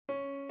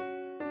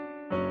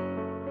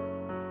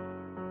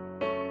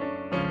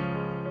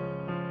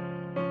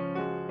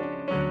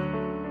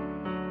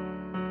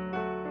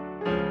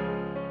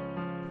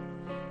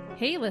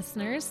Hey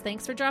listeners,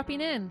 thanks for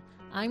dropping in.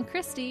 I'm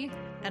Christy.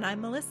 And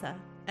I'm Melissa,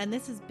 and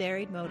this is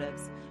Buried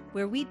Motives,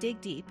 where we dig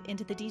deep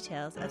into the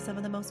details of some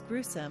of the most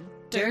gruesome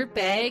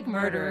dirtbag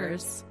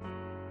murderers.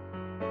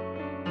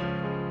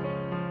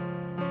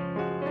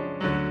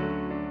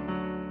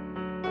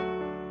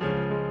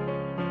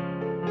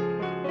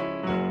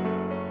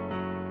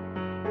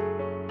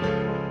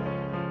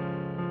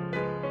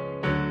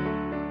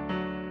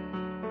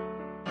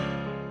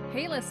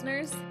 Hey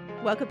listeners.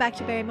 Welcome back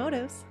to Buried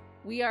Motives.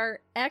 We are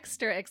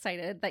extra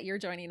excited that you're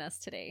joining us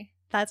today.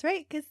 That's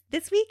right, because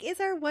this week is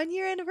our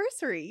 1-year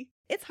anniversary.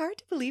 It's hard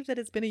to believe that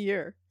it's been a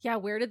year. Yeah,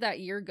 where did that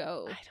year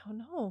go? I don't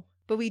know.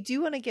 But we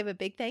do want to give a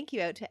big thank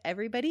you out to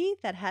everybody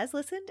that has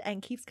listened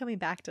and keeps coming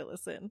back to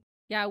listen.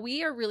 Yeah,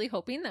 we are really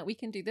hoping that we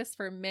can do this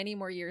for many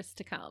more years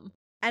to come.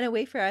 And a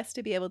way for us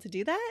to be able to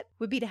do that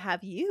would be to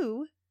have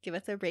you give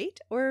us a rate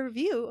or a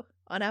review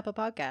on Apple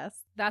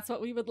Podcasts. That's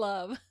what we would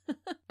love.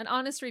 An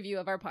honest review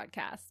of our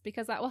podcast,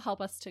 because that will help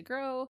us to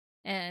grow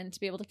and to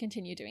be able to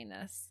continue doing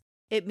this.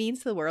 It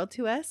means the world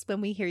to us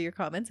when we hear your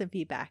comments and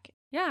feedback.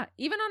 Yeah,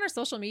 even on our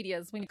social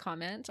medias, when you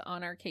comment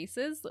on our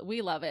cases,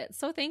 we love it.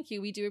 So thank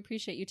you. We do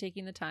appreciate you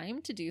taking the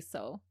time to do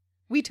so.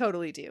 We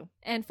totally do.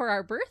 And for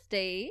our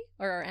birthday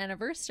or our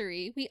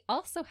anniversary, we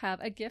also have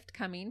a gift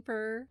coming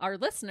for our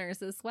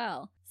listeners as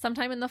well.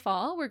 Sometime in the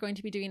fall, we're going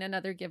to be doing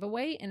another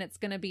giveaway, and it's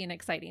going to be an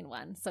exciting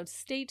one. So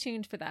stay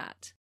tuned for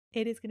that.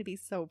 It is going to be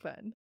so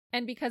fun.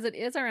 And because it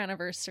is our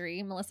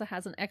anniversary, Melissa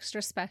has an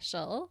extra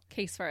special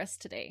case for us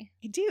today.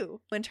 I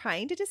do. When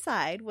trying to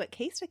decide what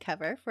case to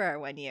cover for our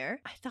 1 year,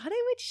 I thought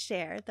I would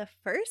share the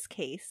first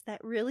case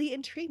that really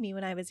intrigued me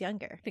when I was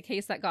younger. The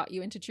case that got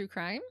you into true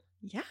crime?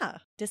 Yeah.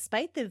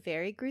 Despite the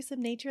very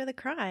gruesome nature of the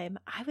crime,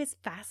 I was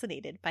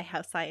fascinated by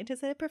how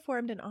scientists had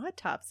performed an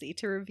autopsy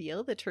to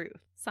reveal the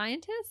truth.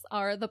 Scientists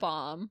are the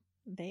bomb.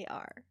 They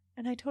are.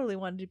 And I totally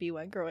wanted to be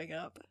one growing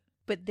up.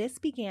 But this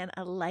began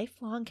a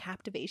lifelong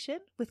captivation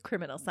with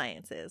criminal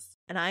sciences.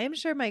 And I am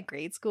sure my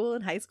grade school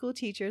and high school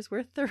teachers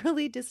were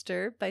thoroughly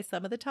disturbed by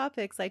some of the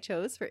topics I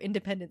chose for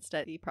independent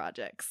study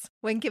projects.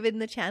 When given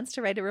the chance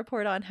to write a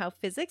report on how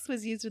physics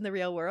was used in the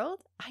real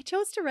world, I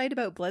chose to write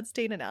about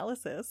bloodstain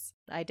analysis.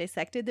 I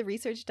dissected the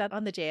research done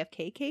on the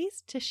JFK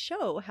case to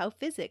show how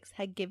physics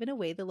had given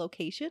away the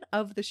location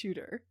of the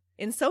shooter.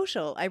 In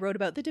social, I wrote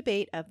about the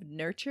debate of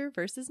nurture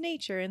versus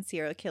nature in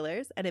serial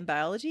killers, and in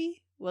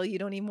biology, well, you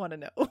don't even want to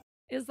know.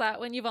 Is that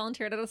when you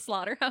volunteered at a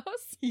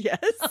slaughterhouse? Yes.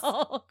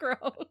 Oh, gross.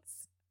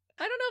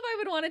 I don't know if I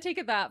would want to take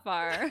it that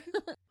far.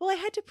 Well, I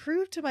had to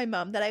prove to my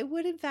mom that I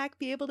would in fact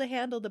be able to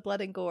handle the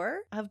blood and gore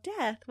of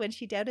death when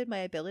she doubted my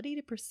ability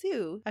to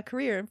pursue a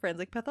career in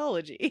forensic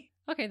pathology.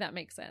 Okay, that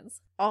makes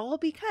sense. All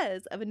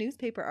because of a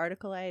newspaper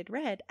article I had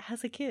read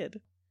as a kid.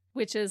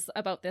 Which is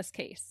about this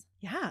case.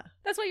 Yeah.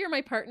 That's why you're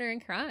my partner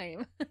in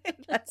crime.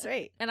 That's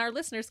right. And our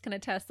listeners can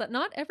attest that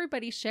not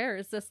everybody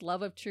shares this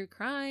love of true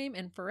crime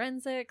and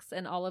forensics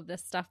and all of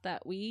this stuff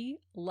that we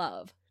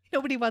love.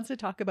 Nobody wants to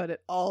talk about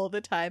it all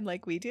the time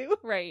like we do.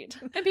 Right.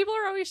 And people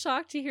are always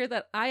shocked to hear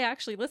that I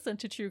actually listen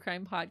to true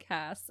crime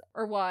podcasts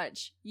or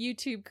watch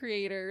YouTube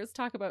creators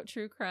talk about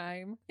true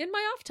crime in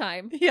my off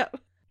time. Yep.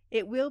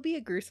 It will be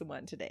a gruesome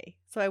one today.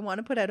 So I want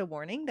to put out a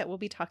warning that we'll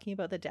be talking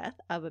about the death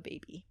of a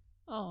baby.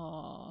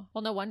 Oh,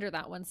 well, no wonder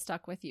that one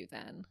stuck with you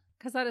then,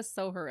 because that is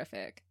so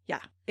horrific. Yeah,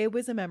 it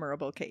was a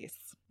memorable case,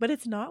 but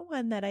it's not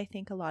one that I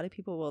think a lot of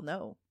people will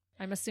know.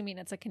 I'm assuming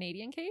it's a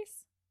Canadian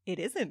case? It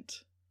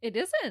isn't. It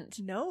isn't?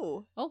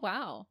 No. Oh,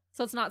 wow.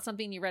 So it's not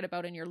something you read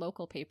about in your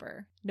local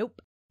paper?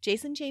 Nope.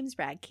 Jason James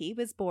Radtke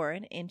was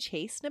born in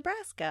Chase,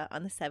 Nebraska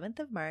on the 7th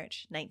of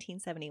March,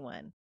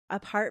 1971.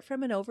 Apart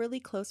from an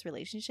overly close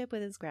relationship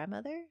with his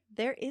grandmother,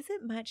 there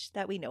isn't much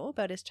that we know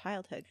about his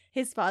childhood.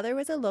 His father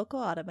was a local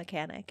auto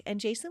mechanic, and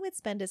Jason would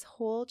spend his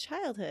whole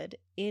childhood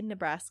in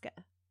Nebraska.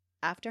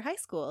 After high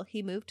school,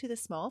 he moved to the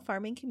small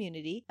farming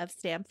community of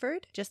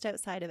Stamford, just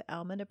outside of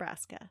Alma,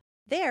 Nebraska.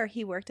 There,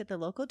 he worked at the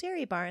local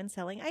dairy barn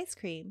selling ice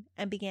cream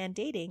and began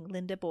dating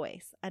Linda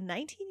Boyce, a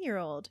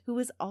 19-year-old who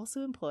was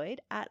also employed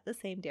at the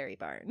same dairy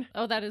barn.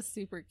 Oh, that is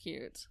super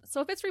cute.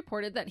 So if it's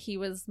reported that he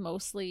was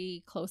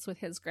mostly close with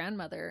his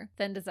grandmother,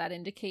 then does that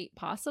indicate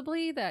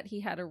possibly that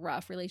he had a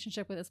rough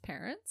relationship with his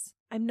parents?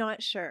 I'm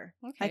not sure.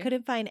 Okay. I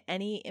couldn't find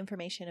any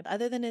information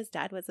other than his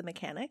dad was a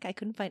mechanic. I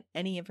couldn't find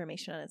any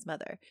information on his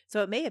mother.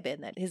 So it may have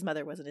been that his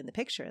mother wasn't in the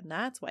picture, and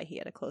that's why he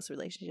had a close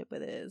relationship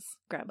with his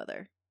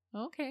grandmother.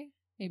 Okay.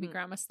 Maybe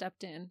grandma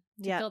stepped in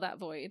to fill that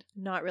void.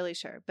 Not really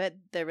sure, but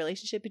the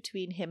relationship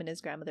between him and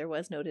his grandmother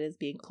was noted as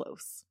being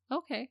close.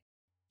 Okay.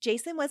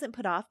 Jason wasn't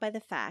put off by the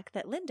fact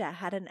that Linda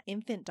had an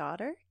infant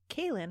daughter,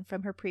 Kaylin,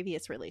 from her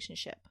previous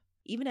relationship.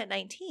 Even at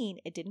 19,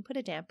 it didn't put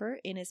a damper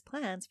in his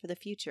plans for the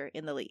future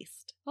in the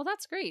least. Well,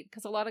 that's great,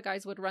 because a lot of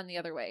guys would run the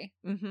other way.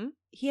 Mm-hmm.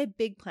 He had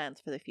big plans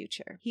for the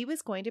future. He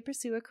was going to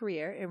pursue a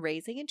career in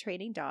raising and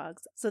training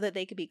dogs so that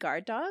they could be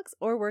guard dogs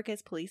or work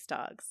as police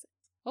dogs.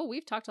 Oh,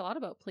 we've talked a lot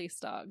about police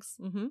dogs.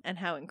 Mm-hmm. And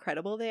how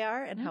incredible they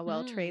are and how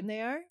well trained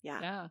they are.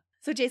 Yeah.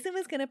 So Jason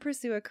was going to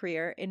pursue a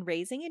career in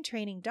raising and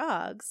training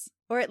dogs,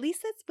 or at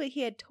least that's what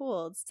he had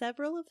told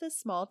several of the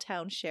small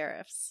town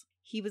sheriffs.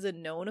 He was a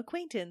known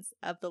acquaintance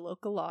of the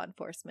local law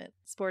enforcement,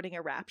 sporting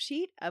a rap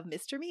sheet of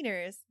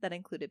misdemeanors that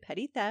included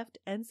petty theft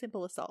and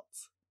simple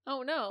assaults.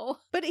 Oh, no.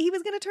 But he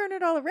was going to turn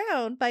it all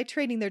around by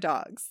training their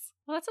dogs.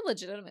 Well, that's a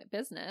legitimate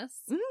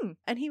business.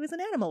 And he was an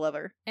animal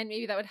lover. And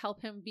maybe that would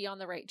help him be on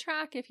the right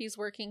track if he's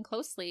working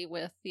closely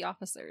with the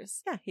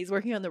officers. Yeah, he's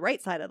working on the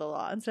right side of the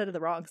law instead of the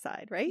wrong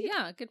side, right?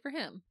 Yeah, good for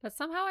him. But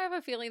somehow I have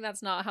a feeling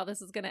that's not how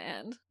this is going to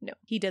end. No,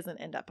 he doesn't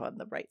end up on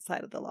the right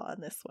side of the law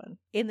in this one.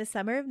 In the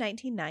summer of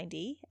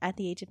 1990, at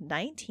the age of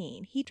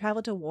 19, he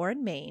traveled to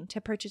Warren, Maine to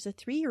purchase a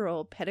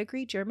 3-year-old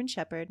pedigree German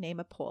Shepherd named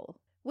Apollo,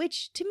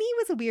 which to me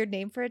was a weird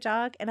name for a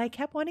dog, and I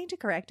kept wanting to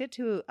correct it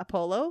to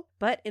Apollo,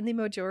 but in the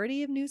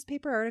majority of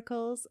newspaper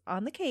articles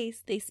on the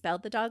case, they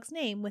spelled the dog's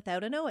name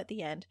without an O at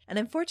the end, and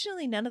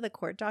unfortunately none of the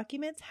court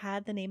documents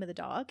had the name of the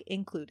dog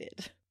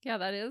included. Yeah,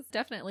 that is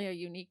definitely a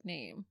unique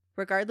name.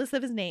 Regardless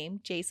of his name,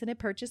 Jason had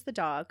purchased the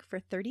dog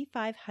for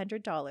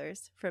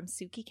 $3,500 from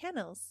Suki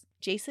Kennels.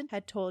 Jason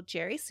had told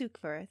Jerry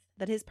Sukeforth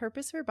that his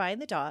purpose for buying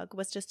the dog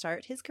was to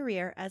start his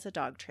career as a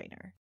dog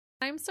trainer.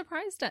 I'm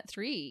surprised at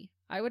 3.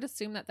 I would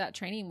assume that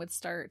training would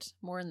start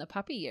more in the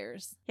puppy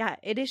years. Yeah,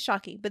 it is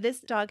shocking, but this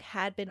dog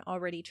had been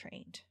already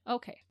trained.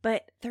 Okay.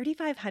 But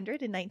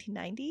 $3,500 in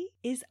 1990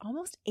 is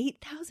almost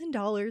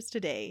 $8,000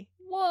 today.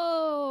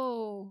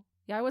 Whoa.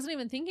 Yeah, I wasn't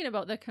even thinking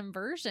about the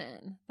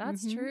conversion.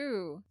 That's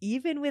true.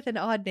 Even with an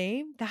odd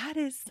name, that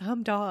is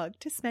some dog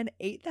to spend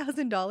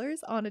 $8,000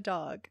 on a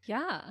dog.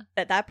 Yeah.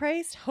 At that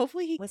price,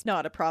 hopefully he was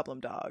not a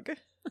problem dog.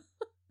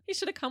 He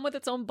should have come with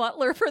its own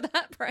butler for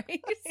that price.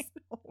 I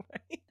know,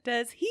 right?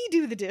 Does he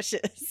do the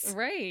dishes?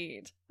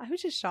 Right. I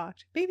was just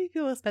shocked. Maybe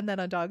people spend that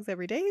on dogs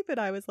every day, but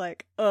I was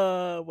like,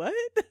 what?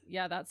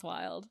 Yeah, that's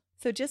wild.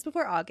 So just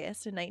before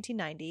August in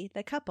 1990,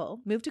 the couple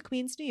moved to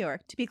Queens, New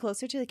York to be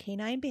closer to the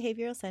Canine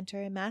Behavioral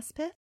Center in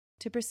Maspeth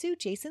to pursue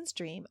Jason's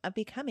dream of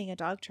becoming a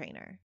dog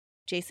trainer.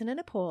 Jason and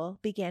Apollo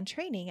began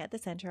training at the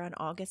center on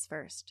August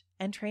 1st,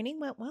 and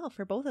training went well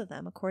for both of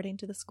them, according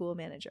to the school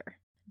manager.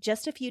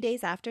 Just a few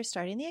days after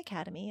starting the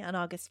academy, on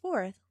August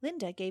 4th,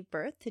 Linda gave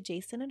birth to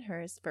Jason and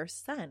her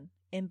first son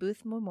in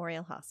Booth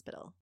Memorial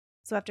Hospital.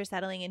 So after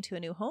settling into a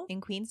new home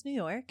in Queens, New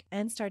York,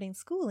 and starting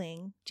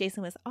schooling,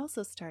 Jason was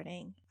also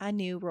starting a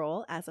new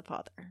role as a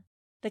father.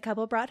 The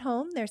couple brought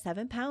home their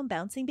 7-pound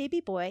bouncing baby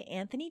boy,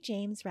 Anthony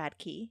James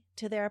Radtke,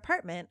 to their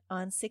apartment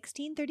on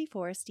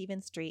 1634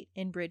 Stevens Street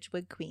in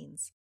Bridgewood,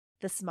 Queens.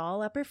 The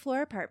small upper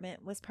floor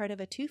apartment was part of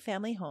a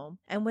 2-family home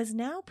and was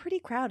now pretty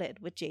crowded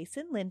with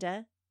Jason,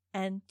 Linda,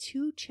 and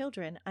 2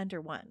 children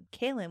under 1.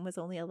 Kaylin was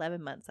only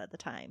 11 months at the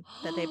time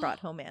that they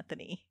brought home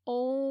Anthony.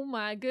 Oh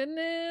my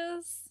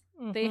goodness.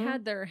 They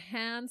had their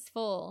hands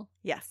full.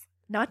 Yes.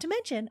 Not to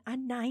mention a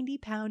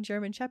 90-pound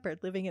German Shepherd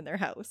living in their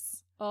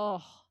house.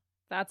 Oh,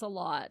 that's a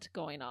lot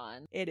going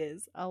on. It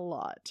is a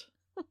lot.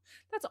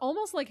 That's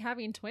almost like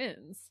having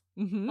twins.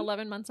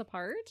 11 months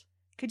apart.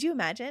 Could you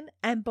imagine?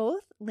 And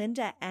both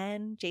Linda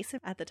and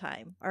Jason at the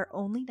time are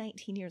only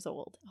 19 years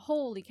old.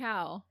 Holy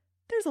cow.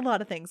 There's a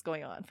lot of things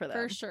going on for them.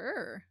 For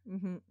sure.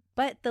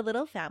 But the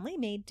little family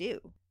made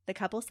do. The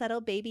couple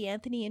settled baby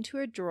Anthony into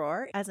a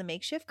drawer as a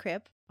makeshift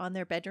crib on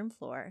their bedroom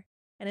floor.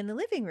 And in the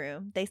living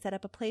room, they set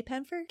up a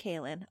playpen for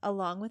Kaylin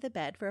along with a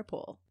bed for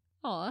Apollo.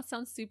 Oh, that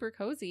sounds super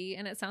cozy.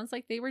 And it sounds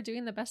like they were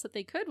doing the best that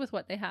they could with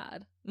what they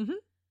had.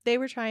 They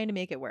were trying to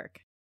make it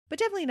work. But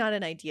definitely not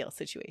an ideal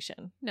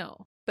situation.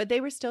 No. But they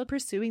were still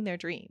pursuing their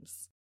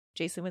dreams.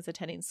 Jason was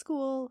attending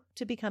school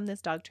to become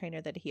this dog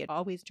trainer that he had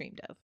always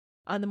dreamed of.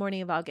 On the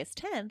morning of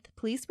August 10th,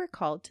 police were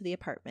called to the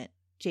apartment.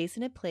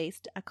 Jason had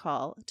placed a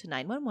call to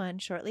 911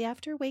 shortly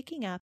after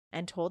waking up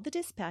and told the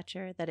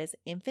dispatcher that his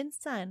infant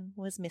son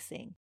was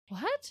missing.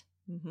 What?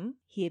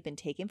 He had been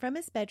taken from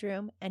his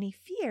bedroom, and he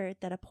feared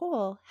that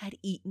Apollo had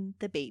eaten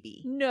the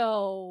baby.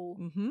 No.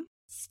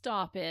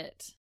 Stop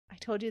it. I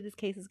told you this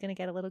case is going to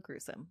get a little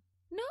gruesome.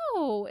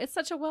 No, it's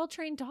such a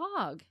well-trained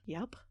dog.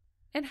 Yep.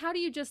 And how do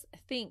you just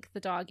think the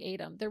dog ate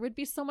him? There would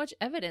be so much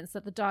evidence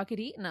that the dog had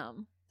eaten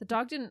him. The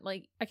dog didn't,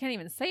 I can't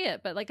even say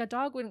it, but a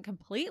dog wouldn't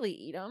completely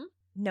eat him.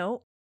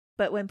 No.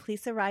 But when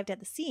police arrived at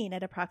the scene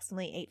at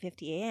approximately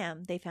 8:50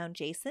 a.m., they found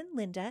Jason,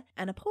 Linda,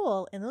 and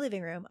Apollo in the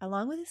living room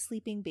along with his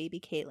sleeping baby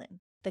Kaylin.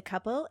 The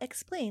couple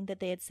explained that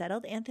they had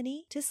settled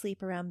Anthony to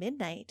sleep around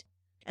midnight,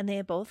 and they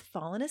had both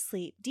fallen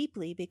asleep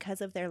deeply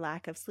because of their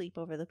lack of sleep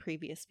over the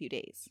previous few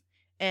days.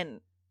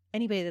 And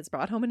anybody that's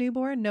brought home a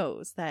newborn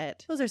knows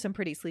that those are some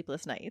pretty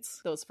sleepless nights,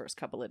 those first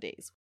couple of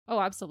days. Oh,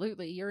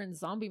 absolutely. You're in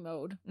zombie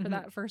mode for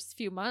that first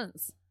few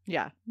months.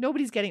 Yeah,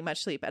 nobody's getting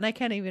much sleep. And I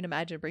can't even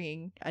imagine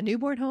bringing a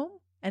newborn home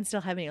and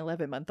still having an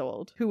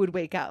 11-month-old who would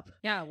wake up.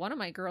 Yeah, one of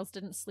my girls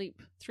didn't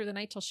sleep through the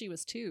night till she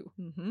was 2.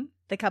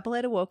 The couple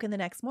had awoken the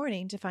next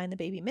morning to find the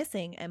baby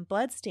missing and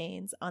blood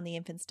stains on the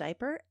infant's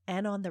diaper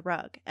and on the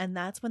rug. And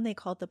that's when they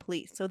called the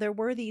police. So there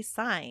were these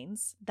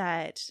signs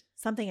that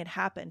something had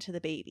happened to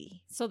the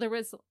baby. So there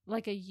was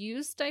a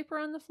used diaper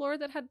on the floor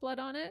that had blood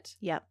on it?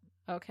 Yep.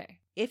 Okay.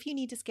 If you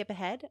need to skip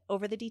ahead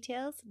over the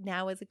details,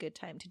 now is a good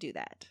time to do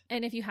that.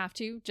 And if you have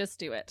to, just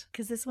do it.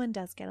 Because this one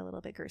does get a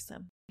little bit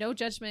gruesome. No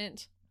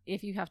judgment.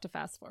 if you have to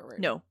fast forward.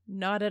 No,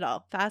 not at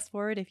all. Fast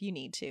forward if you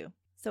need to.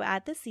 So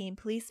at the scene,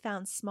 police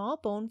found small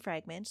bone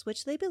fragments,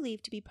 which they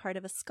believed to be part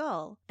of a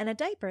skull, and a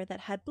diaper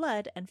that had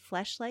blood and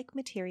flesh-like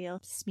material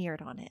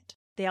smeared on it.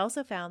 They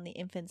also found the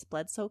infant's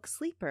blood-soaked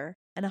sleeper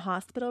and a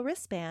hospital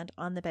wristband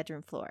on the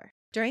bedroom floor.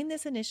 During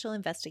this initial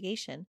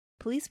investigation,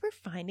 police were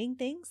finding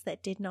things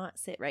that did not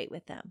sit right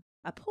with them.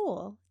 A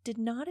pole did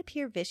not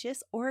appear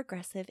vicious or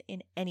aggressive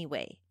in any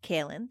way.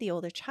 Kaylin, the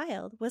older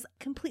child, was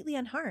completely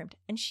unharmed,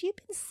 and she had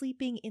been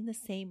sleeping in the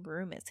same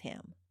room as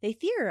him. They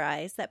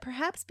theorized that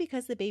perhaps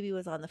because the baby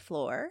was on the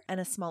floor and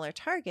a smaller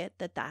target,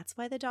 that's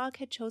why the dog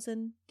had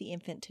chosen the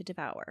infant to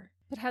devour.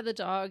 But had the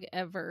dog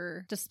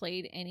ever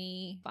displayed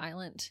any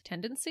violent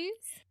tendencies?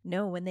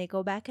 No, when they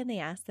go back and they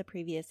ask the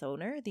previous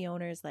owner, the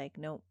owner's like,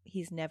 no,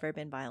 he's never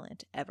been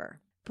violent,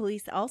 ever.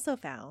 Police also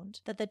found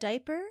that the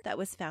diaper that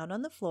was found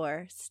on the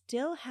floor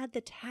still had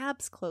the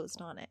tabs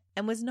closed on it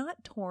and was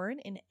not torn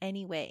in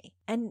any way.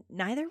 And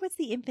neither was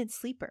the infant's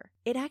sleeper.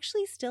 It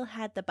actually still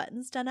had the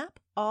buttons done up,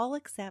 all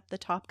except the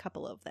top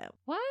couple of them.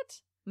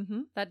 What?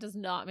 Mm-hmm. That does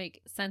not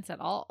make sense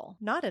at all.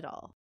 Not at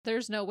all.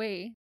 There's no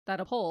way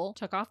that a pole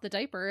took off the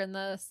diaper and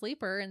the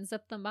sleeper and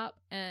zipped them up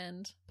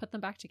and put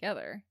them back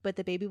together. But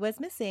the baby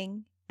was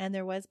missing. And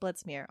there was blood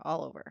smear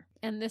all over.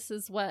 And this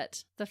is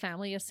what the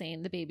family is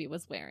saying the baby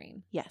was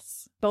wearing.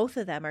 Yes. Both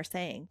of them are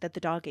saying that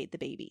the dog ate the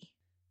baby.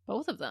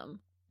 Both of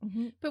them.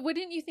 Mm-hmm. But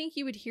wouldn't you think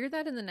you would hear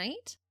that in the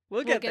night?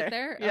 We'll get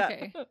there. Yeah.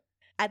 Okay.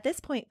 At this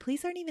point,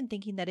 police aren't even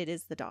thinking that it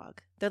is the dog.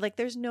 They're like,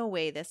 there's no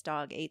way this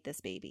dog ate this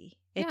baby.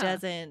 It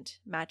doesn't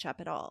match up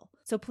at all.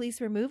 So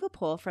police remove a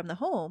pole from the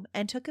home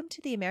and took him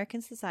to the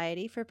American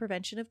Society for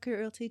Prevention of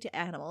Cruelty to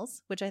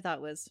Animals, which I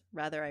thought was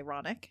rather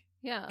ironic.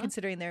 Yeah.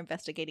 Considering they're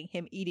investigating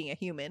him eating a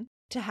human,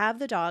 to have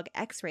the dog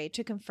x-rayed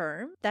to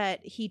confirm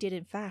that he did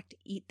in fact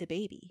eat the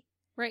baby.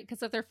 Right,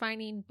 because if they're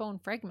finding bone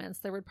fragments,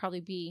 there would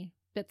probably be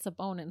bits of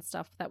bone and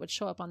stuff that would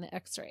show up on the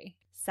x-ray.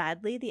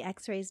 Sadly, the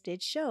x-rays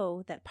did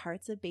show that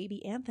parts of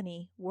baby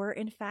Anthony were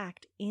in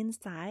fact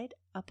inside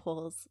a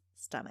pole's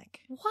stomach.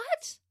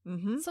 What?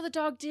 Mm-hmm. So the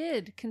dog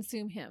did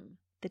consume him.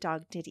 The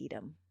dog did eat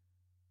him.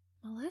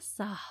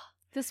 Melissa,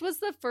 this was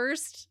the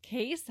first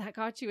case that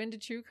got you into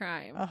true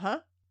crime.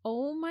 Uh-huh.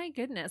 Oh my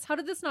goodness. How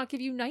did this not give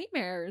you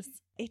nightmares?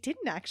 It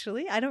didn't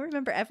actually. I don't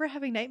remember ever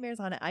having nightmares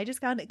on it. I just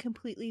found it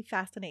completely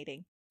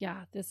fascinating.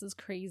 Yeah, this is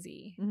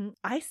crazy. Mm-hmm.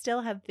 I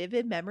still have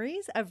vivid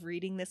memories of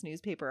reading this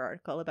newspaper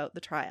article about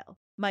the trial.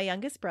 My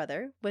youngest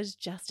brother was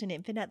just an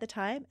infant at the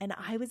time, and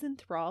I was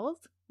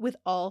enthralled with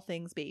all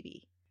things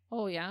baby.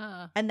 Oh,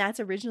 yeah. And that's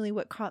originally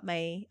what caught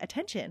my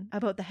attention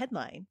about the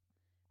headline.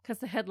 Because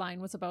the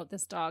headline was about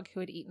this dog who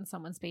had eaten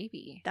someone's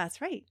baby.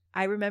 That's right.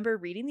 I remember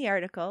reading the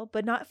article,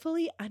 but not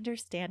fully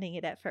understanding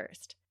it at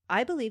first.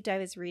 I believed I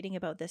was reading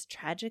about this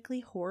tragically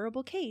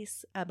horrible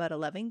case about a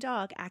loving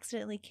dog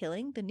accidentally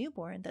killing the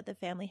newborn that the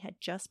family had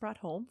just brought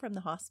home from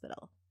the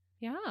hospital.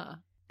 Yeah,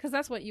 because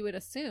that's what you would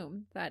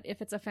assume, that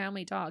if it's a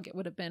family dog, it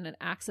would have been an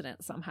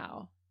accident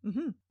somehow.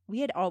 Mm-hmm.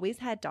 We had always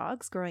had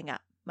dogs growing up.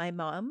 My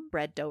mom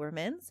bred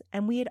Dobermans,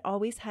 and we had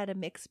always had a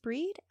mixed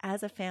breed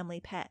as a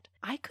family pet.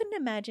 I couldn't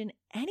imagine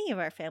any of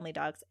our family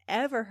dogs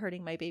ever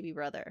hurting my baby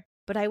brother.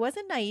 But I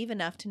wasn't naive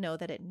enough to know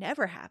that it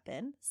never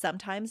happened.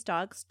 Sometimes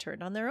dogs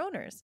turned on their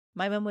owners.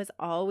 My mom was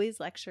always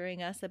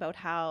lecturing us about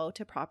how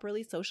to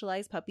properly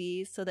socialize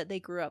puppies so that they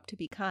grew up to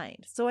be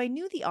kind. So I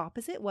knew the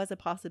opposite was a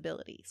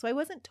possibility. So I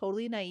wasn't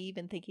totally naive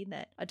in thinking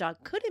that a dog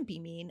couldn't be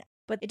mean,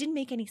 but it didn't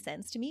make any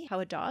sense to me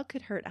how a dog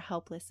could hurt a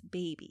helpless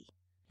baby.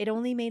 It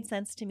only made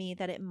sense to me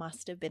that it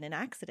must have been an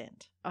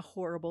accident. A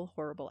horrible,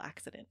 horrible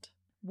accident.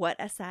 What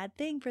a sad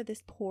thing for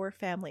this poor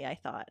family, I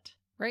thought.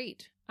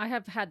 Right. I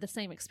have had the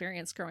same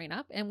experience growing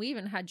up, and we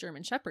even had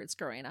German Shepherds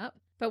growing up.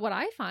 But what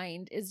I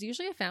find is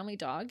usually a family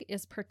dog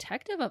is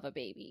protective of a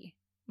baby.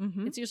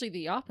 Mm-hmm. It's usually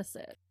the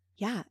opposite.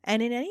 Yeah,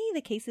 and in any of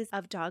the cases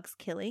of dogs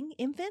killing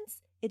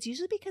infants, it's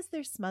usually because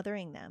they're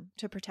smothering them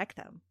to protect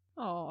them.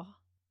 Oh.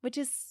 Which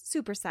is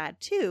super sad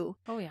too.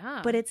 Oh,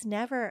 yeah. But it's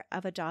never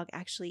of a dog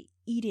actually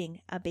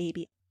eating a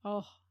baby.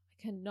 Oh,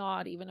 I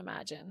cannot even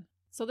imagine.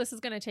 So this is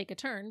going to take a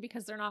turn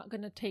because they're not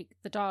going to take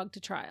the dog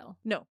to trial.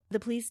 No, the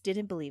police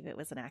didn't believe it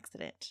was an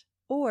accident.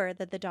 Or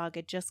that the dog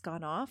had just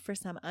gone off for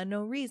some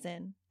unknown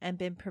reason and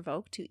been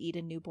provoked to eat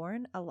a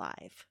newborn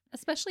alive.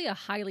 Especially a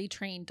highly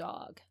trained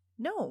dog.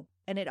 No,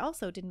 and it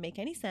also didn't make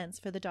any sense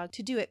for the dog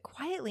to do it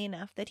quietly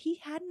enough that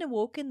he hadn't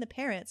awoken the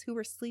parents who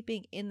were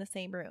sleeping in the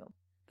same room.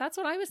 That's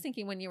what I was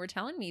thinking when you were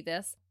telling me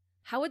this.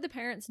 How would the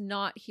parents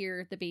not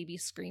hear the baby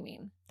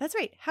screaming? That's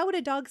right. How would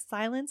a dog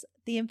silence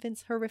the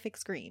infant's horrific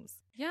screams?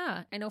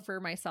 Yeah, I know for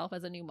myself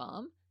as a new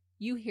mom,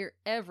 you hear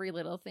every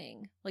little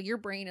thing. Like your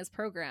brain is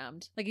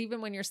programmed. Like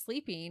even when you're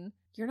sleeping,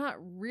 you're not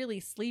really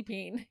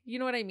sleeping. You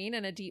know what I mean?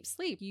 In a deep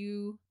sleep,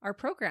 you are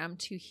programmed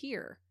to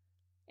hear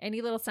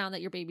any little sound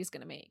that your baby's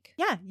going to make.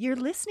 Yeah, you're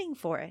listening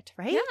for it,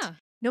 right? Yeah.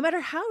 No matter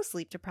how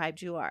sleep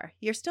deprived you are,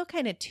 you're still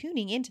kind of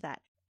tuning into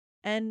that.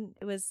 And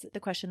it was the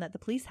question that the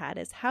police had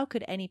is how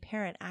could any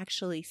parent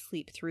actually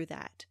sleep through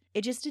that?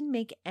 It just didn't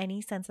make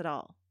any sense at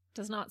all.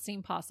 Does not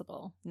seem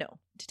possible. No.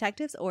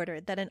 Detectives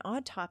ordered that an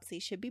autopsy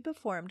should be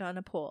performed on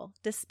a pole,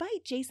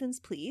 despite Jason's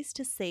pleas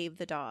to save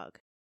the dog.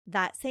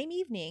 That same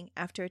evening,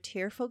 after a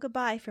tearful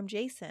goodbye from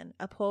Jason,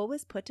 a pole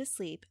was put to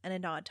sleep and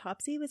an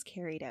autopsy was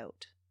carried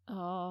out.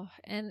 Oh,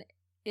 and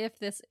if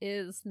this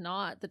is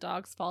not the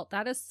dog's fault,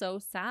 that is so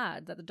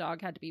sad that the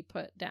dog had to be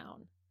put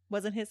down.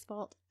 Wasn't his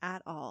fault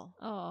at all.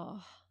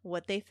 Oh.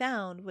 What they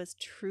found was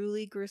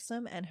truly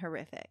gruesome and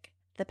horrific.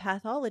 The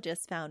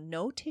pathologist found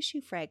no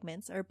tissue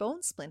fragments or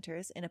bone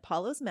splinters in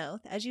Apollo's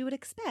mouth, as you would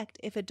expect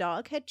if a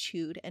dog had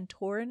chewed and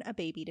torn a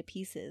baby to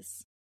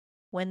pieces.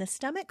 When the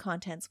stomach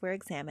contents were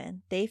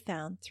examined, they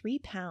found 3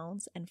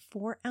 pounds and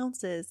 4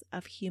 ounces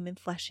of human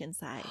flesh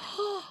inside.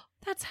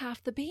 That's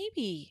half the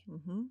baby.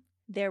 Mm-hmm.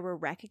 There were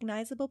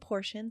recognizable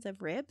portions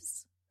of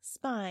ribs,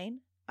 spine,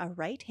 a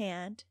right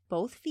hand,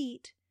 both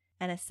feet,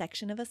 and a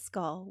section of a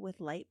skull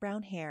with light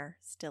brown hair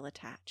still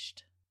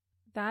attached.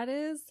 That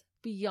is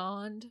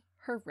beyond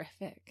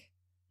horrific.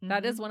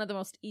 That is one of the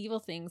most evil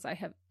things I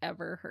have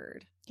ever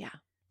heard. Yeah.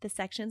 The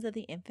sections of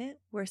the infant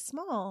were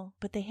small,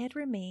 but they had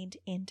remained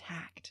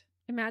intact.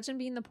 Imagine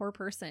being the poor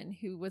person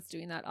who was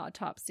doing that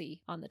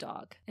autopsy on the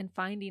dog and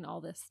finding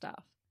all this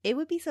stuff. It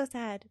would be so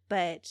sad,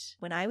 but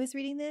when I was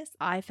reading this,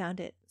 I found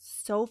it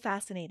so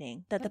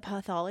fascinating that the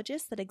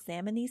pathologist that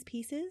examined these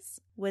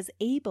pieces was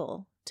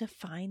able to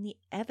find the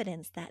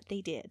evidence that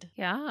they did.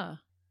 Yeah.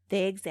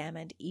 They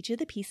examined each of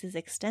the pieces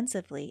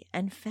extensively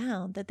and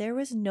found that there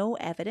was no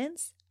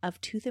evidence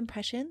of tooth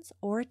impressions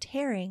or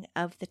tearing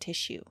of the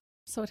tissue.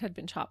 So it had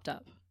been chopped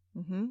up.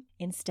 Mm-hmm.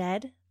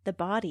 Instead, the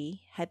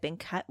body had been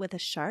cut with a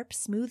sharp,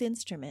 smooth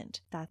instrument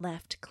that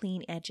left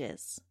clean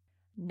edges.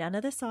 None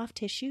of the soft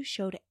tissue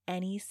showed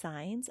any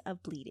signs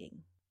of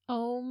bleeding.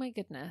 Oh my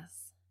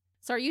goodness.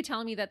 So are you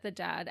telling me that the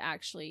dad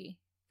actually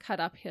cut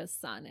up his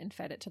son and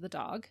fed it to the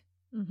dog?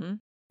 Mm-hmm.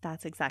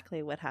 That's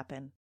exactly what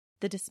happened.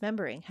 The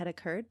dismembering had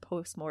occurred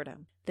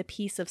post-mortem. The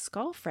piece of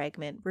skull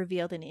fragment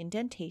revealed an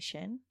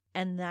indentation,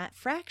 and that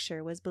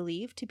fracture was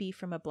believed to be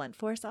from a blunt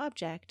force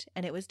object,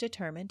 and it was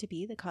determined to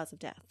be the cause of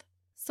death.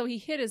 So he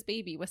hit his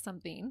baby with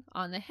something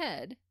on the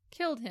head,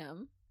 killed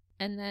him,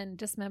 and then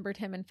dismembered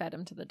him and fed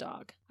him to the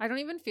dog. I don't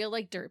even feel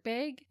like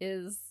dirtbag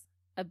is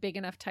a big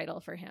enough title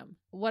for him.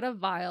 What a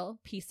vile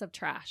piece of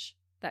trash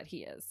that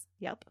he is.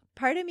 Yep.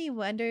 Part of me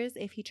wonders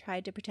if he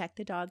tried to protect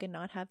the dog and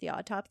not have the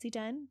autopsy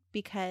done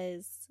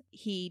because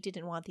he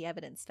didn't want the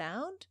evidence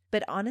found.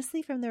 But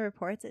honestly, from the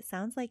reports, it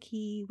sounds like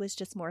he was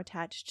just more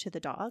attached to the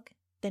dog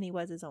than he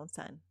was his own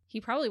son. He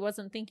probably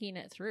wasn't thinking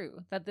it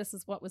through, that this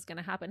is what was going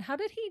to happen. How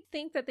did he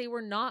think that they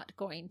were not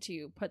going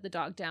to put the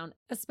dog down,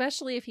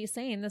 especially if he's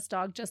saying this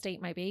dog just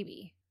ate my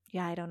baby?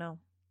 Yeah, I don't know.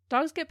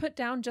 Dogs get put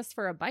down just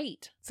for a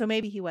bite. So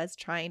maybe he was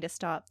trying to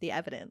stop the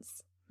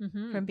evidence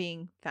from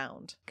being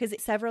found. Because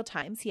several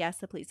times he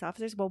asked the police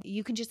officers, well,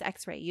 you can just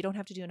x-ray. You don't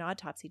have to do an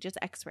autopsy, just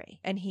x-ray.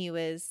 And he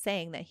was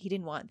saying that he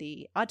didn't want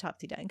the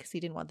autopsy done because he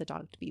didn't want the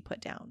dog to be put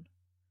down.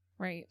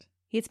 Right.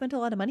 He had spent a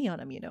lot of money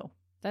on him, you know.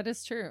 That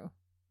is true.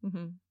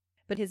 Mm-hmm.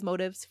 But his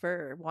motives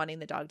for wanting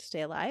the dog to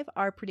stay alive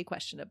are pretty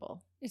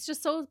questionable. It's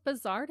just so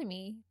bizarre to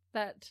me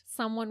that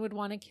someone would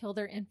want to kill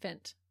their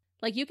infant.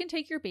 Like, you can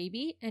take your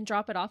baby and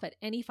drop it off at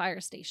any fire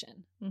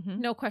station.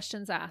 Mm-hmm. No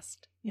questions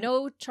asked. Yep.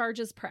 No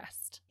charges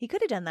pressed. He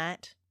could have done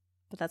that,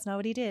 but that's not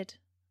what he did.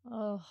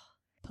 Oh.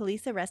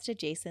 Police arrested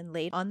Jason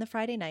late on the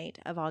Friday night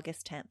of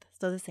August 10th,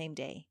 so the same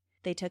day.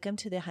 They took him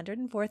to the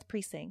 104th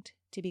precinct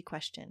to be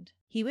questioned.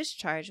 He was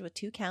charged with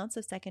 2 counts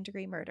of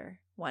second-degree murder,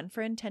 1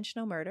 for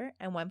intentional murder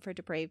and 1 for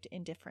depraved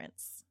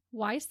indifference.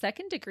 Why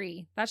second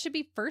degree? That should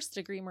be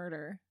first-degree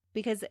murder.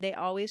 Because they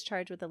always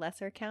charge with a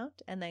lesser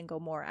count and then go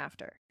more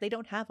after. They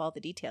don't have all the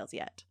details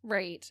yet.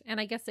 Right. And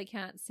I guess they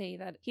can't say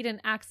that he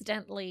didn't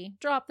accidentally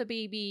drop the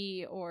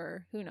baby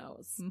or who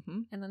knows.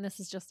 Mm-hmm. And then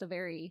this is just a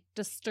very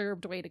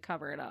disturbed way to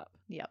cover it up.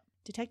 Yep.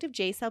 Detective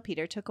J.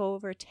 Salpeter took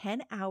over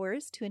 10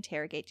 hours to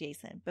interrogate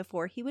Jason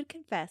before he would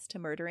confess to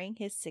murdering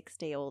his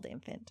 6-day-old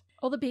infant.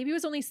 Oh, the baby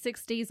was only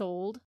 6 days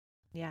old?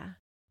 Yeah.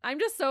 I'm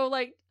just so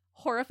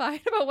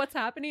horrified about what's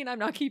happening. I'm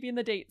not keeping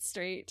the dates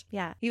straight.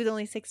 Yeah. He was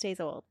only 6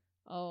 days old.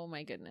 Oh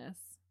my goodness.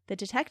 The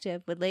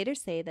detective would later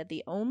say that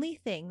the only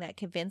thing that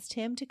convinced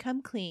him to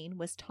come clean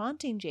was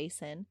taunting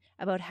Jason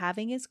about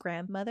having his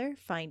grandmother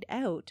find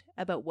out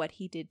about what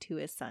he did to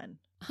his son.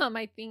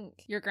 I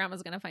think your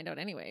grandma's going to find out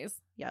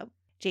anyways. Yep.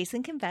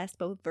 Jason confessed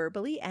both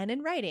verbally and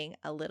in writing,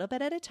 a little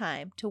bit at a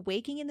time, to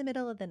waking in the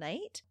middle of the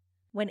night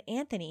when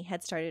Anthony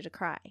had started to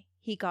cry.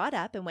 He got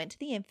up and went to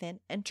the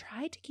infant and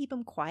tried to keep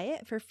him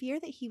quiet for fear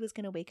that he was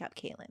going to wake up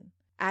Kaylin.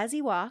 As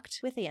he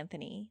walked with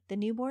Anthony, the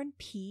newborn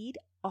peed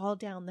all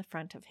down the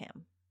front of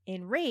him.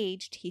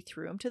 Enraged, he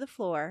threw him to the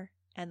floor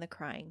and the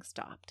crying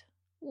stopped.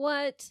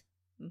 What?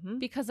 Mm-hmm.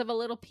 Because of a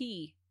little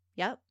pee?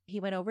 Yep. He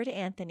went over to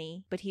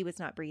Anthony, but he was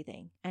not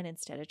breathing. And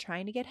instead of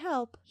trying to get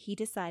help, he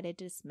decided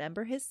to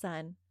dismember his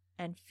son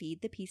and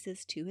feed the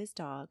pieces to his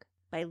dog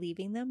by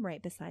leaving them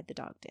right beside the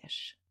dog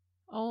dish.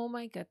 Oh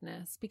my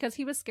goodness. Because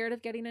he was scared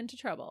of getting into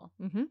trouble.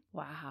 Mm-hmm.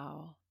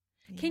 Wow.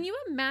 Yeah. Can you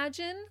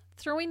imagine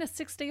throwing a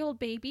 6-day-old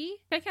baby?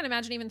 I can't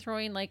imagine even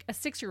throwing like a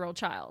 6-year-old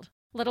child,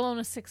 let alone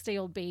a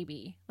 6-day-old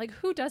baby. Like,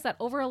 who does that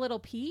over a little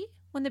pee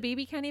when the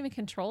baby can't even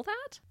control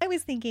that? I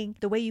was thinking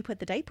the way you put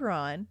the diaper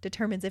on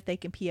determines if they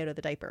can pee out of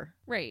the diaper.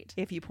 Right.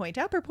 If you point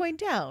up or point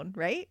down,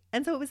 right?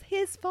 And so it was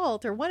his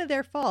fault or one of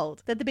their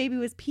fault that the baby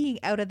was peeing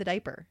out of the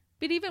diaper.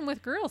 But even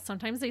with girls,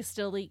 sometimes they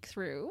still leak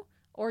through,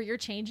 or you're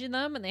changing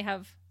them and they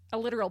have a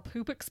literal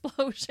poop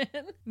explosion.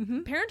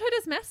 Parenthood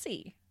is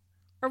messy.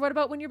 Or what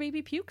about when your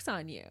baby pukes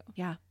on you?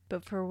 Yeah.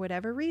 But for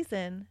whatever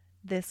reason,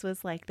 this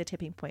was like the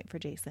tipping point for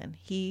Jason.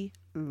 He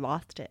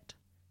lost it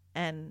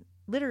and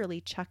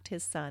literally chucked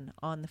his son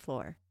on the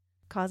floor,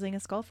 causing a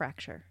skull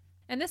fracture.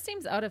 And this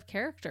seems out of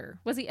character.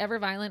 Was he ever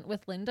violent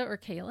with Linda or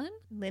Kaylin?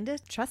 Linda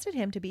trusted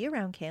him to be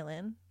around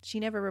Kaylin. She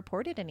never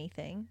reported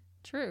anything.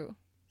 True.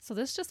 So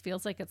this just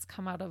feels like it's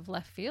come out of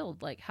left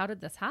field. Like, how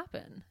did this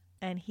happen?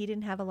 And he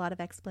didn't have a lot of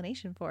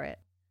explanation for it.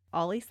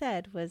 All he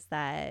said was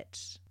that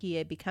he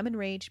had become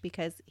enraged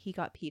because he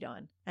got peed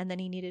on, and then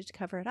he needed to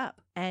cover it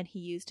up. And he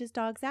used his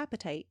dog's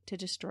appetite to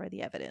destroy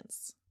the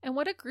evidence. And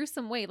what a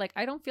gruesome way. Like,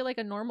 I don't feel like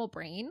a normal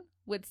brain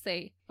would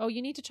say, oh,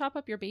 you need to chop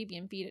up your baby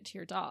and feed it to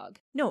your dog.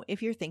 No,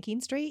 if you're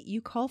thinking straight, you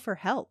call for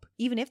help,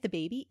 even if the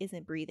baby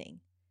isn't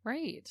breathing.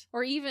 Right.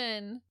 Or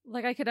even,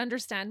 like, I could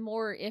understand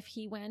more if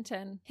he went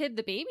and hid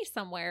the baby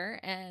somewhere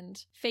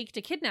and faked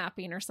a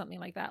kidnapping or something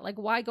like that. Like,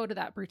 why go to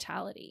that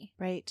brutality?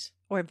 Right.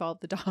 Or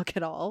involve the dog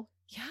at all.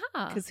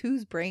 Yeah. Because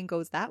whose brain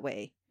goes that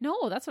way?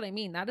 No, that's what I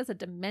mean. That is a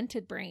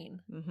demented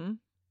brain. Mm-hmm.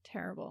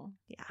 Terrible.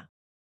 Yeah.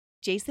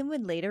 Jason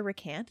would later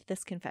recant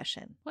this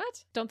confession.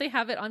 What? Don't they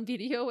have it on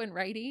video and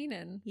writing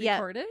and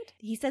recorded?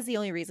 He says the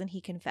only reason he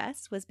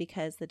confessed was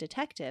because the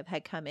detective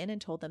had come in and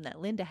told them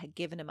that Linda had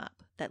given him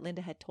up, that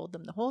Linda had told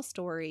them the whole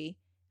story,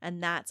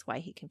 and that's why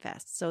he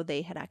confessed. So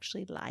they had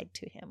actually lied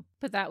to him.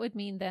 But that would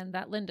mean then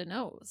that Linda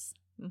knows.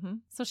 Mm-hmm.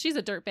 So she's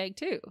a dirtbag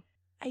too.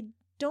 I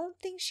don't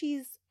think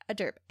she's a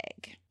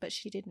dirtbag, but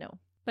she did know.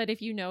 But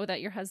if you know that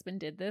your husband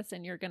did this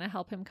and you're going to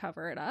help him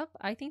cover it up,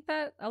 I think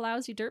that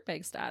allows you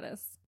dirtbag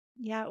status.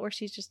 Yeah, or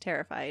she's just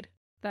terrified.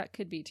 That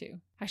could be too.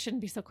 I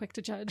shouldn't be so quick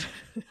to judge.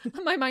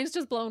 My mind's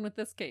just blown with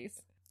this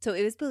case. So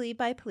it was believed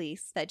by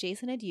police that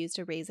Jason had used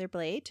a razor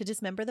blade to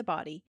dismember the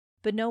body,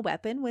 but no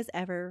weapon was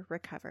ever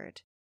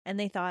recovered. And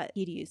they thought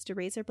he'd used a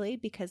razor blade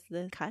because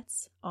the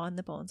cuts on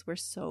the bones were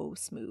so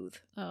smooth.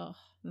 Oh.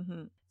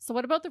 Mm-hmm. So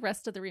what about the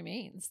rest of the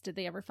remains? Did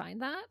they ever find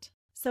that?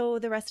 So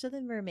the rest of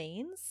the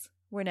remains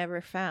were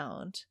never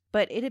found,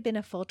 but it had been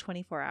a full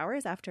 24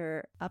 hours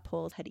after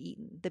Uphold had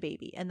eaten the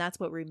baby, and that's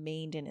what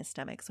remained in his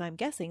stomach. So I'm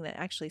guessing that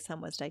actually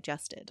some was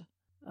digested.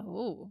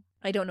 Oh.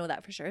 I don't know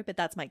that for sure, but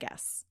that's my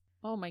guess.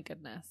 Oh my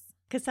goodness.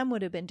 Because some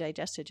would have been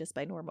digested just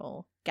by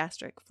normal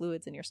gastric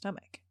fluids in your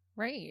stomach.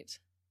 Right.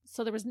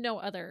 So there was no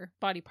other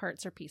body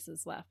parts or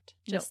pieces left.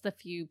 Just the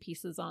few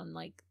pieces on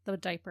like the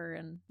diaper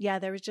and... Yeah,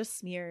 there was just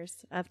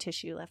smears of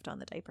tissue left on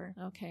the diaper.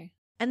 Okay.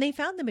 And they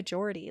found the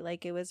majority.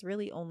 Like, it was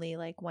really only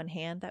like one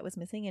hand that was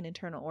missing and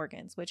internal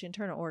organs, which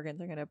internal organs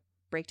are going to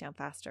break down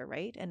faster,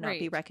 right? And not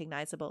be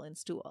recognizable in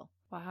stool.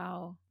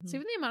 Wow. So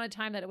even the amount of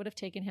time that it would have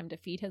taken him to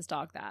feed his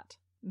dog that.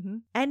 Mm-hmm.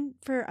 And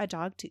for a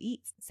dog to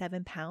eat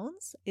 7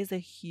 pounds is a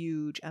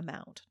huge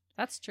amount.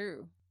 That's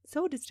true.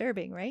 So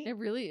disturbing, right? It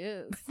really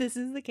is. This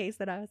is the case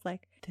that I was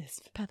like, this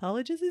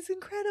pathologist is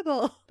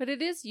incredible. But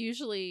it is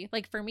usually,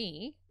 like for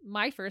me,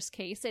 my first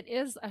case, it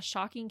is a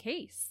shocking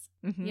case.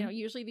 Mm-hmm. You know,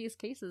 usually these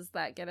cases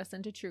that get us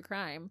into true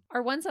crime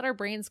are ones that our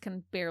brains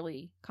can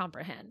barely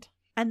comprehend.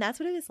 And that's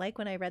what it was like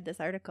when I read this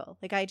article.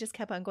 Like, I just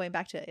kept on going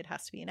back to it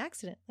has to be an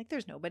accident. Like,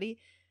 there's nobody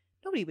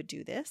would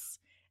do this.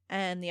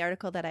 And the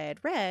article that I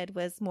had read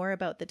was more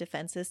about the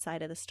defense's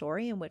side of the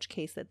story, in which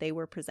case that they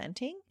were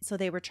presenting. So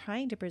they were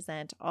trying to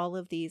present all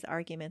of these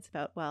arguments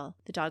about, well,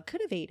 the dog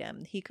could have ate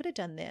him. He could have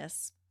done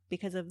this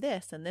because of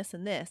this and this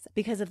and this,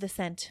 because of the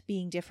scent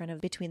being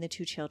different between the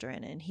two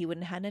children. And he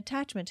wouldn't have had an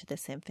attachment to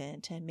this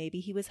infant. And maybe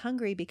he was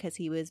hungry because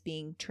he was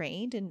being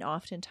trained. And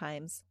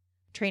oftentimes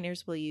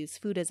trainers will use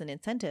food as an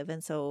incentive.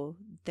 And so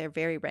they're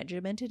very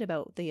regimented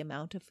about the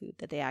amount of food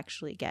that they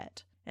actually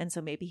get. And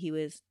so maybe he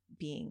was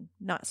being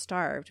not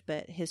starved,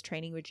 but his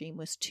training regime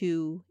was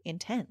too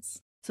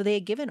intense. So they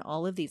had given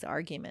all of these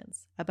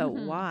arguments about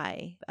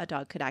why a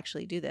dog could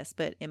actually do this.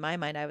 But in my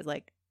mind, I was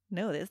like,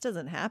 no, this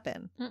doesn't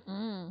happen.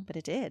 But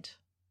it did.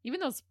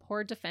 Even those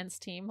poor defense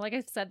team, like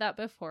I said that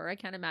before, I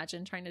can't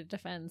imagine trying to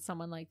defend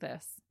someone like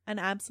this. An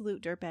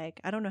absolute dirtbag.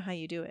 I don't know how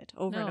you do it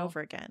over and over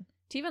again.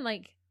 To even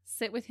like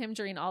sit with him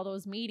during all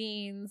those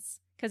meetings,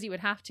 because you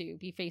would have to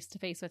be face to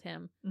face with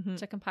him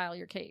to compile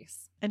your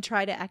case. And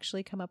try to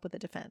actually come up with a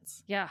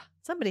defense. Yeah.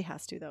 Somebody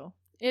has to, though.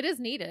 It is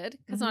needed,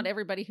 because not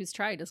everybody who's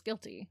tried is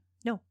guilty.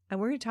 No. And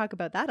we're going to talk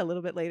about that a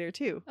little bit later,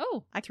 too.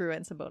 Oh. I threw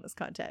in some bonus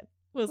content.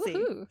 We'll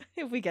see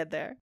if we get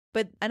there.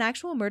 But an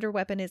actual murder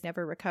weapon is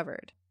never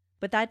recovered.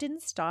 But that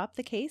didn't stop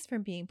the case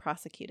from being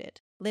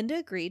prosecuted. Linda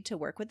agreed to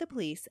work with the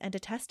police and to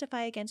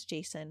testify against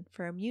Jason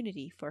for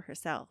immunity for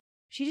herself.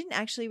 She didn't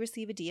actually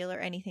receive a deal or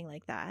anything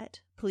like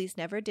that. Police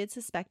never did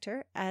suspect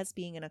her as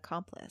being an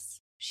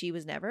accomplice. She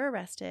was never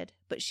arrested,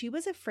 but she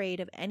was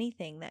afraid of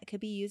anything that could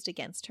be used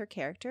against her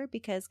character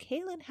because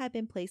Kaylin had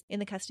been placed in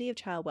the custody of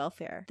child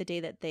welfare the day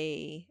that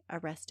they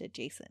arrested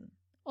Jason.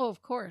 Oh,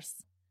 of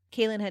course.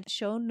 Kaylin had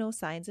shown no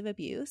signs of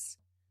abuse,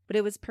 but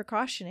it was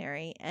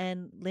precautionary,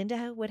 and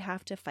Linda would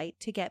have to fight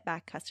to get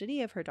back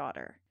custody of her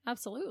daughter.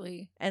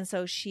 Absolutely. And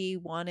so she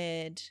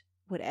wanted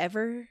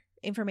whatever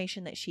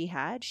information that she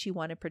had, she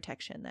wanted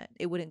protection, that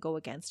it wouldn't go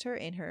against her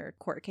in her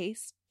court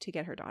case to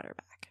get her daughter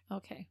back.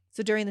 Okay.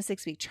 So during the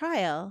 6-week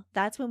trial,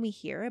 that's when we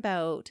hear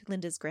about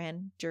Linda's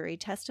grand jury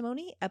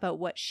testimony about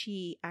what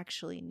she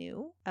actually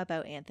knew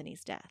about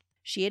Anthony's death.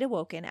 She had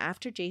awoken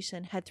after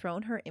Jason had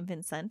thrown her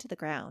infant son to the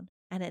ground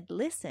and had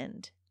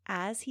listened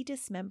as he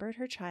dismembered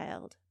her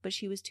child, but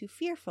she was too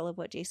fearful of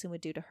what Jason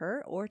would do to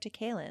her or to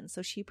Kaylin,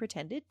 so she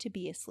pretended to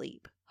be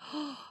asleep.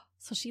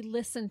 So she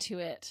listened to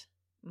it.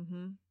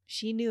 Mm-hmm.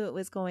 She knew it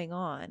was going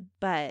on,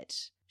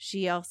 but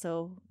she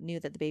also knew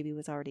that the baby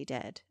was already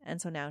dead,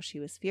 and so now she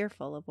was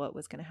fearful of what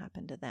was going to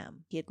happen to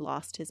them. He had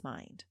lost his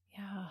mind.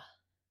 Yeah.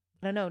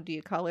 I don't know, do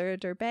you call her a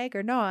dirtbag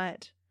or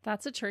not?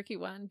 That's a tricky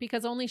one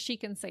because only she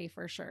can say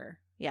for sure.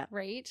 Yeah.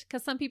 Right?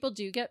 Because some people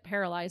do get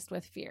paralyzed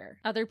with fear.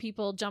 Other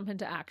people jump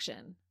into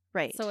action.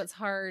 Right. So it's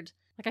hard.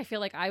 Like, I feel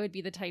like I would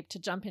be the type to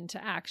jump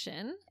into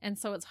action. And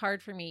so it's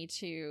hard for me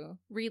to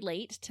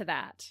relate to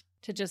that,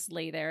 to just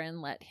lay there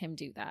and let him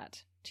do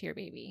that to your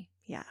baby.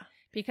 Yeah.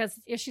 Because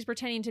if she's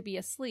pretending to be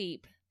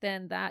asleep,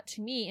 then that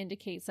to me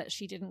indicates that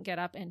she didn't get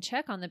up and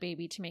check on the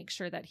baby to make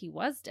sure that he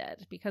was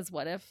dead. Because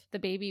what if the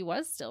baby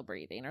was still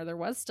breathing or there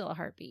was still a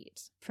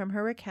heartbeat? From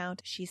her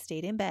account, she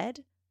stayed in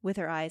bed with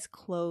her eyes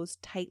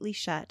closed tightly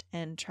shut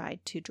and tried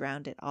to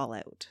drown it all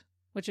out.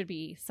 Which would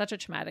be such a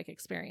traumatic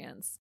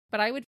experience. But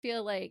I would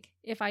feel like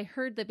if I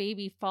heard the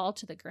baby fall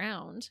to the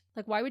ground,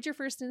 like, why would your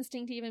first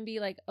instinct even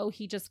be like, oh,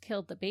 he just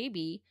killed the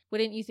baby?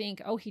 Wouldn't you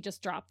think, oh, he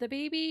just dropped the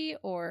baby?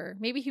 Or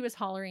maybe he was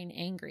hollering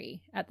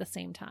angry at the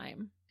same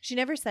time. She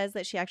never says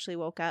that she actually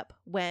woke up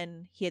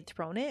when he had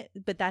thrown it,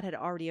 but that had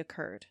already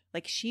occurred.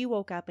 Like, she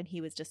woke up and he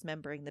was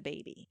dismembering the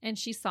baby. And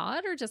she saw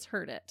it or just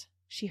heard it?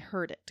 She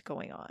heard it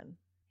going on.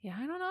 Yeah,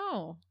 I don't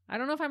know. I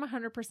don't know if I'm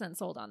 100%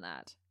 sold on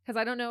that. Because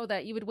I don't know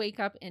that you would wake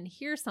up and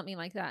hear something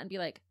like that and be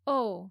like,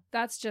 oh,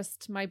 that's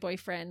just my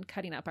boyfriend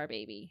cutting up our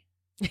baby.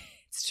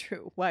 It's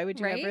true. Why would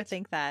you ever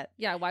think that?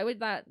 Yeah, why would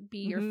that be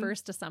your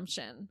first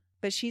assumption?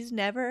 But she's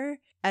never,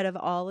 out of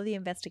all of the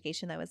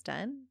investigation that was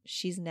done,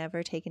 she's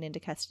never taken into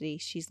custody.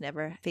 She's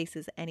never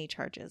faces any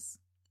charges.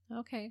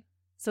 Okay.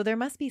 So there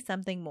must be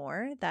something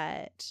more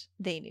that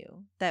they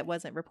knew that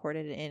wasn't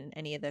reported in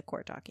any of the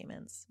court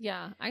documents.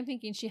 Yeah, I'm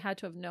thinking she had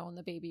to have known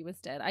the baby was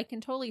dead. I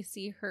can totally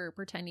see her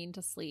pretending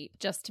to sleep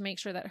just to make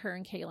sure that her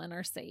and Kaylin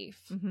are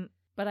safe. Mm-hmm.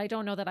 But I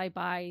don't know that I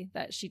buy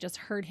that she just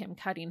heard him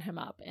cutting him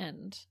up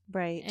and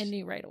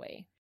knew right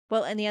away.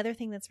 Well, and the other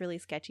thing that's really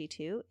sketchy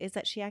too is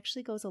that she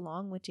actually goes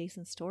along with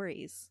Jason's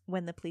stories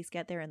when the police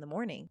get there in the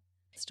morning.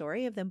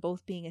 Story of them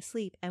both being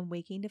asleep and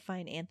waking to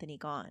find Anthony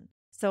gone.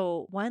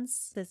 So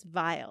once this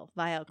vile,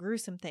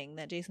 gruesome thing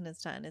that Jason has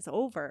done is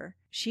over,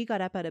 she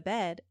got up out of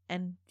bed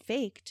and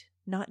faked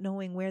not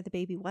knowing where the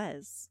baby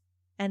was.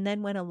 And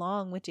then went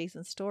along with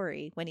Jason's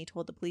story when he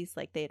told the police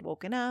like they had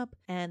woken up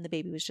and the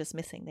baby was just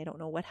missing. They don't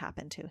know what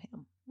happened to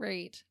him.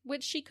 Right.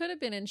 Which she could have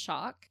been in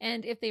shock.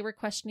 And if they were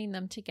questioning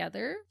them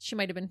together, she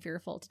might have been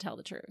fearful to tell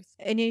the truth.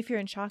 And if you're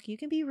in shock, you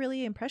can be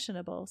really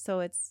impressionable.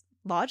 So it's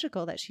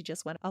logical that she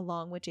just went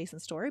along with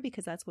Jason's story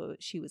because that's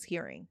what she was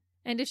hearing.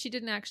 And if she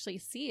didn't actually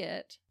see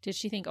it, did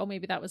she think, oh,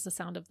 maybe that was the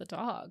sound of the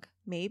dog?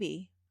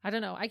 Maybe. I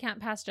don't know. I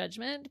can't pass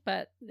judgment,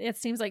 but it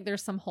seems like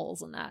there's some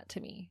holes in that to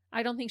me.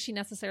 I don't think she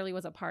necessarily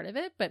was a part of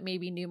it, but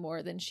maybe knew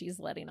more than she's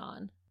letting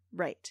on.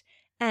 Right.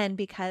 And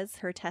because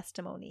her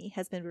testimony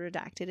has been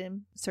redacted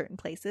in certain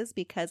places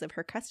because of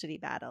her custody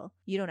battle,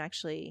 you don't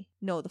actually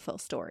know the full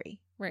story.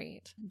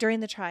 Right. During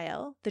the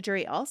trial, the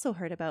jury also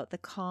heard about the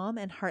calm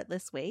and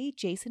heartless way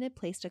Jason had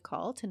placed a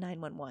call to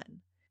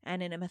 911.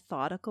 And in a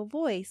methodical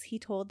voice, he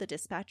told the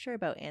dispatcher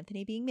about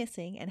Anthony being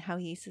missing and how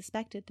he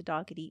suspected the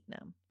dog had eaten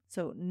him.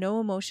 So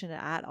no emotion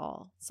at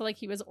all. So like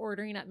he was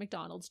ordering at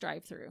McDonald's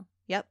drive-thru.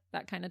 Yep.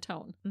 That kind of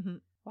tone. Mm-hmm.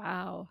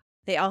 Wow.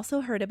 They also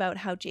heard about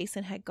how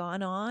Jason had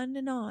gone on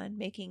and on,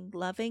 making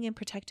loving and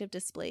protective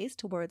displays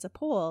towards a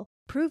pole,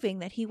 proving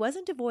that he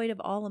wasn't devoid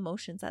of all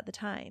emotions at the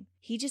time.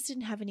 He just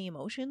didn't have any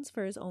emotions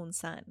for his own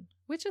son.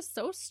 Which is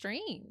so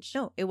strange.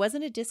 No, it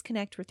wasn't a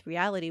disconnect with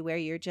reality where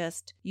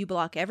you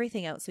block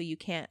everything out so you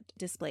can't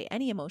display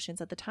any emotions.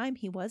 At the time,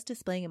 he was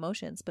displaying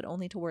emotions, but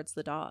only towards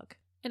the dog.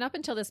 And up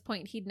until this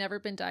point, he'd never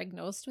been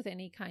diagnosed with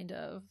any kind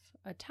of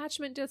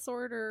attachment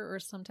disorder or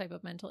some type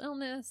of mental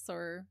illness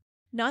or...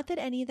 Not that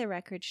any of the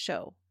records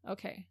show.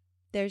 Okay.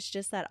 There's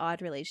just that odd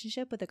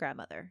relationship with a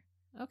grandmother.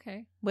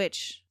 Okay.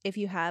 Which, if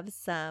you have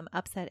some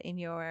upset in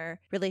your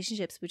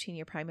relationships between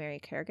your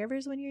primary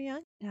caregivers when you're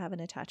young, you have an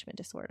attachment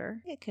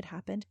disorder. It could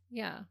happen.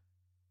 Yeah.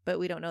 But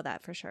we don't know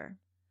that for sure.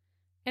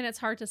 And it's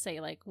hard to say,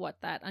 like, what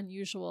that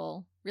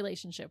unusual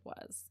relationship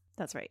was.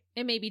 That's right.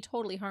 It may be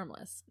totally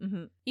harmless,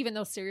 Mm-hmm. even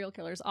though serial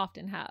killers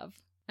often have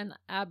an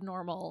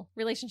abnormal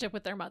relationship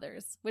with their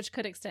mothers, which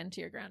could extend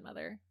to your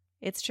grandmother.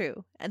 It's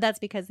true. And that's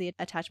because the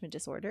attachment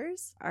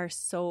disorders are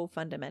so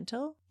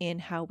fundamental in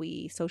how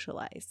we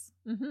socialize.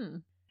 Mm-hmm.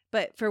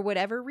 But for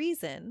whatever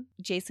reason,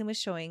 Jason was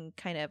showing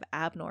kind of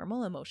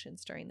abnormal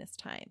emotions during this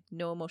time.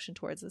 No emotion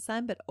towards the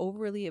son, but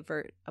overly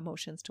overt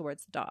emotions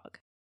towards the dog.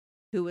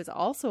 Who was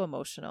also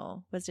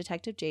emotional was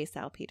Detective J.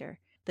 Salpeter,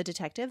 the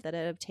detective that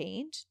had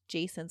obtained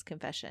Jason's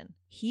confession.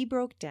 He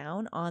broke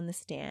down on the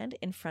stand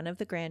in front of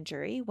the grand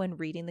jury when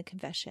reading the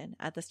confession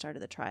at the start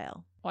of the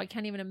trial. Oh, I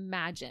can't even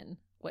imagine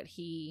what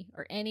he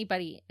or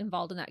anybody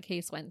involved in that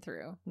case went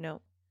through.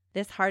 No.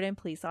 This hardened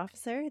police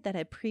officer that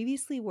had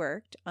previously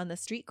worked on the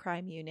street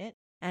crime unit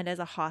and as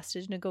a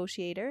hostage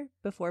negotiator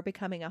before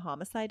becoming a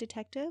homicide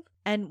detective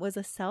and was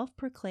a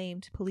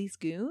self-proclaimed police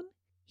goon,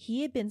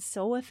 he had been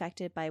so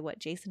affected by what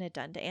Jason had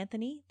done to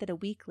Anthony that a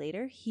week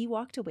later he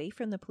walked away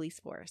from the police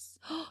force.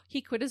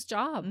 He quit his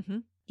job. Mm-hmm.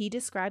 He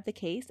described the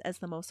case as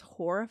the most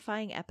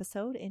horrifying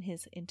episode in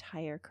his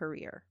entire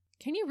career.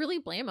 Can you really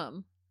blame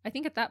him? I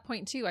think at that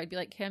point too, I'd be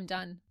like, okay, I'm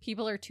done.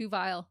 People are too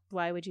vile.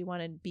 Why would you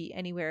want to be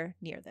anywhere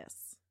near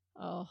this?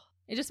 Oh,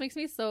 it just makes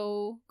me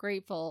so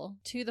grateful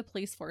to the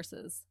police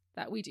forces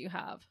that we do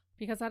have,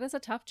 because that is a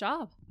tough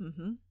job.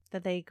 Mm-hmm.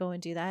 That they go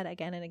and do that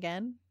again and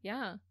again.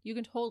 Yeah, you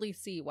can totally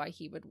see why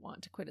he would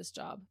want to quit his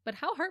job. But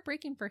how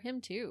heartbreaking for him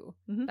too.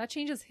 Mm-hmm. That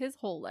changes his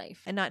whole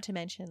life. And not to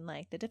mention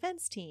like the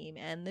defense team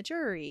and the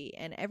jury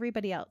and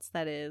everybody else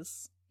that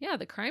is... Yeah,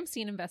 the crime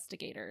scene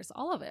investigators,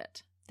 all of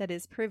it. That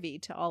is privy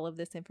to all of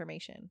this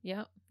information.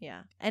 Yep.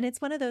 Yeah. And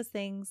it's one of those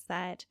things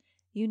that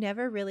you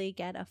never really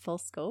get a full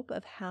scope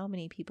of how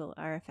many people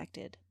are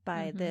affected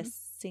by this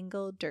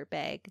single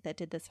dirtbag that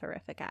did this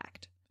horrific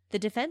act. The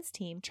defense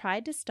team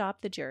tried to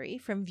stop the jury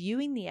from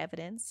viewing the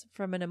evidence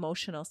from an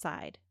emotional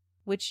side,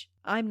 which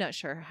I'm not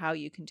sure how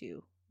you can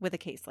do with a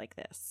case like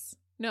this.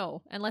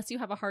 No, unless you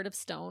have a heart of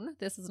stone,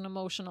 this is an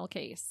emotional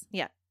case.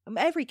 Yeah.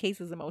 Every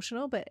case is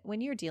emotional, but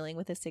when you're dealing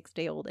with a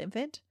 6-day-old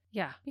infant...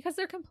 Yeah, because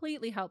they're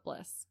completely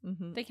helpless.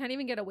 Mm-hmm. They can't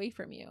even get away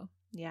from you.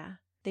 Yeah.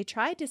 They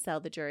tried to sell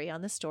the jury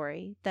on the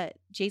story that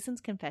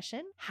Jason's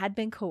confession had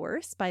been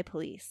coerced by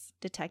police.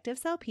 Detective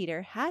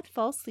Salpeter had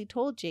falsely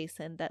told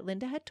Jason that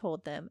Linda had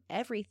told them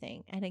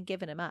everything and had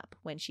given him up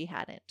when she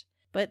hadn't.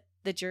 But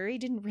the jury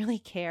didn't really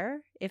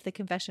care if the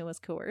confession was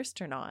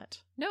coerced or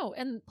not. No,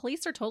 and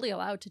police are totally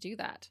allowed to do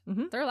that.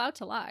 Mm-hmm. They're allowed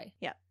to lie.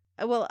 Yeah.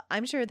 Well,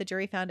 I'm sure the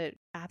jury found it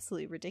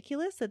absolutely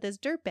ridiculous that this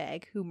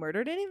dirtbag who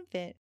murdered an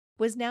infant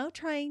was now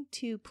trying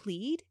to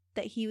plead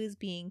that he was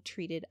being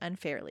treated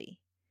unfairly.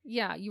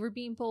 Yeah, you were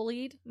being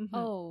bullied. Mm-hmm.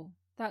 Oh,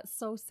 that's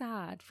so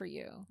sad for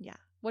you. Yeah.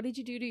 What did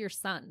you do to your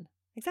son?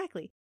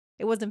 Exactly.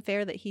 It wasn't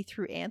fair that he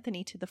threw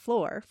Anthony to the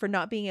floor for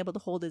not being able to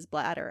hold his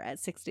bladder at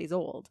 6 days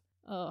old.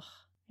 Ugh,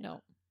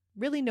 no.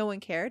 Really, no one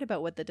cared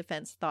about what the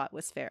defense thought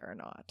was fair or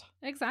not.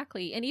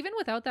 Exactly. And even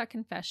without that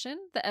confession,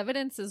 the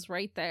evidence is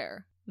right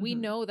there. We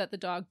know that the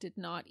dog did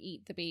not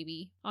eat the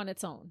baby on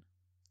its own.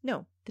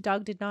 No, the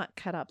dog did not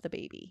cut up the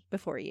baby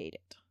before he ate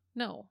it.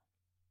 No.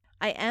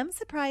 I am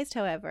surprised,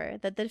 however,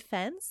 that the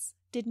defense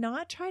did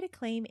not try to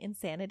claim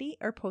insanity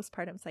or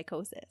postpartum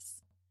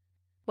psychosis.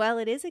 While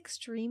it is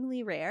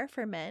extremely rare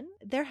for men,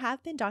 there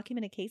have been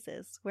documented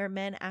cases where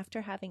men,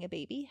 after having a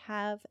baby,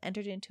 have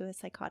entered into a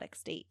psychotic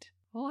state.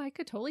 Oh, I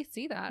could totally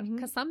see that.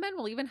 Because some men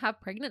will even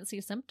have pregnancy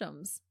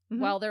symptoms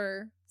while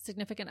their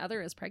significant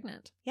other is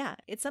pregnant. Yeah,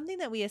 it's something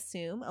that we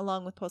assume,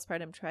 along with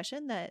postpartum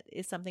depression, that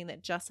is something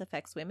that just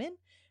affects women,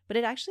 but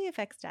it actually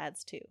affects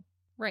dads too.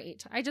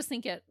 Right. I just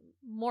think it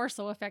more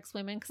so affects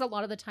women because a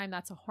lot of the time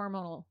that's a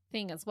hormonal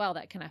thing as well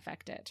that can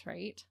affect it,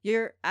 right?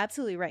 You're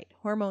absolutely right.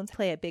 Hormones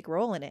play a big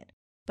role in it,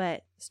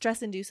 but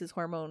stress induces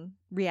hormone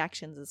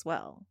reactions as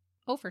well.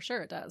 Oh, for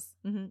sure it does.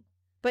 Mm-hmm.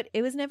 But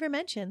it was never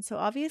mentioned, so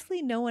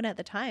obviously no one at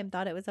the time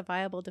thought it was a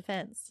viable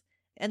defense.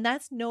 And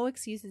that's no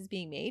excuses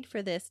being made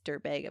for this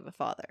dirtbag of a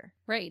father.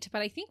 Right.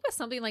 But I think with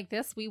something like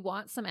this, we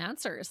want some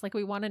answers. Like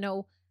we want to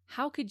know,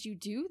 how could you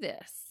do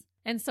this?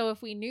 And so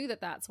if we knew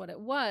that that's what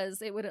it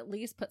was, it would at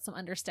least put some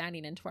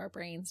understanding into our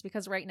brains,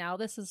 because right now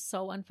this is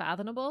so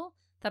unfathomable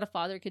that a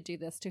father could do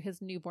this to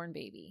his newborn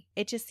baby.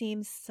 It just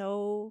seems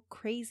so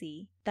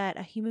crazy that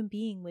a human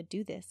being would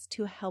do this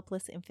to a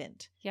helpless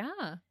infant.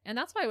 Yeah. And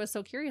that's why I was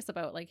so curious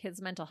about like his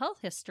mental health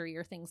history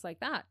or things like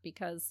that,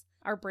 because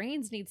our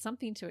brains need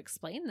something to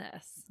explain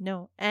this.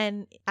 No.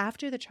 And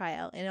after the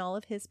trial, in all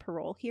of his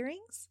parole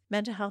hearings,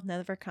 mental health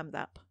never comes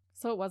up.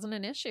 So it wasn't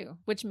an issue,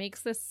 which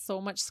makes this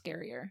so much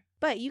scarier.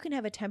 But you can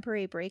have a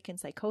temporary break in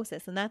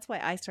psychosis. And that's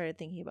why I started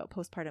thinking about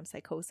postpartum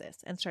psychosis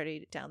and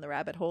started down the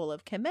rabbit hole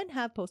of, can men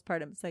have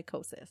postpartum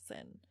psychosis?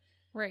 And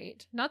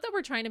right. Not that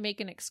we're trying to make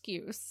an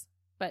excuse,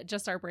 but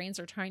just our brains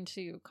are trying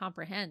to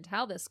comprehend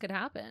how this could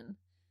happen.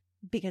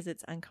 Because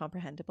it's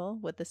incomprehensible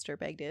what the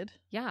dirtbag did.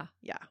 Yeah.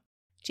 Yeah.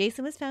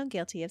 Jason was found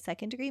guilty of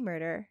second-degree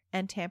murder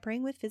and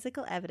tampering with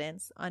physical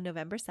evidence on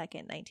November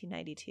 2nd,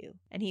 1992,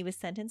 and he was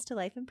sentenced to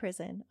life in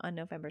prison on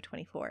November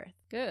 24th.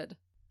 Good.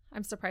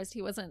 I'm surprised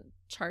he wasn't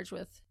charged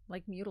with,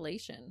 like,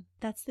 mutilation.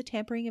 That's the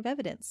tampering of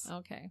evidence.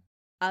 Okay.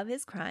 Of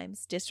his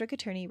crimes, District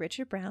Attorney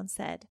Richard Brown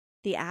said,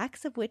 The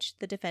acts of which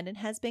the defendant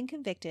has been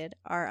convicted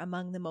are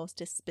among the most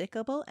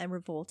despicable and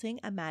revolting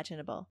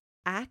imaginable,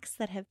 acts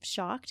that have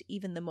shocked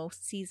even the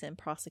most seasoned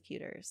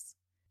prosecutors.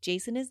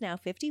 Jason is now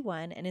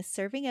 51 and is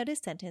serving out his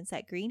sentence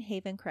at Green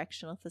Haven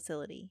Correctional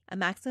Facility, a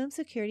maximum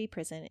security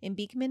prison in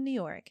Beekman, New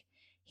York.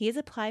 He has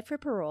applied for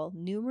parole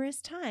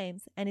numerous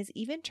times and has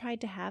even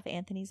tried to have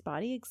Anthony's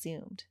body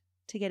exhumed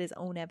to get his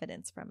own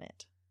evidence from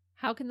it.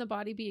 How can the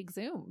body be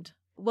exhumed?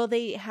 Well,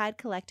 they had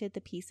collected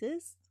the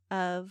pieces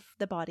of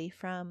the body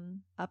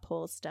from a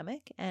Pole's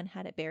stomach and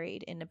had it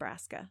buried in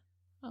Nebraska.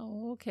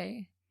 Oh,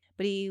 okay.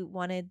 But he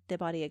wanted the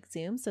body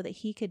exhumed so that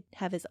he could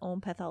have his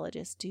own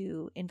pathologist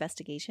do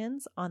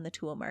investigations on the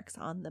tool marks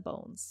on the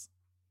bones.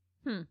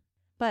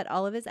 But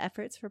all of his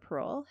efforts for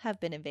parole have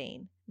been in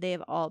vain. They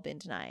have all been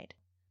denied.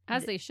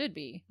 As they should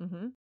be.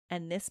 Mm-hmm.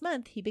 And this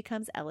month he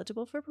becomes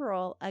eligible for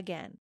parole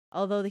again,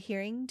 although the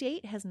hearing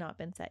date has not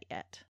been set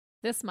yet.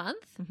 This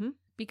month? Mm-hmm.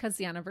 Because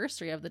the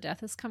anniversary of the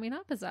death is coming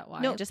up? Is that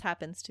why? No, it just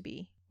happens to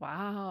be.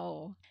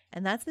 Wow.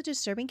 And that's the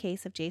disturbing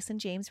case of Jason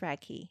James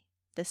Radtke,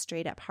 the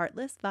straight-up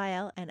heartless,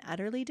 vile, and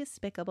utterly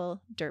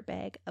despicable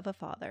dirtbag of a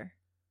father.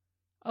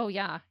 Oh,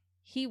 yeah.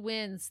 He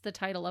wins the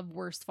title of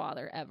worst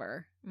father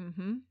ever.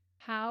 Mm-hmm.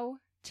 How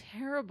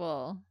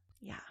terrible.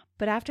 Yeah.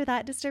 But after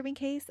that disturbing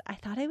case, I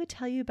thought I would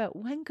tell you about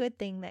one good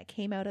thing that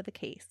came out of the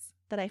case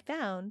that I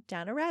found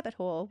down a rabbit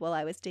hole while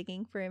I was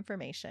digging for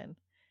information.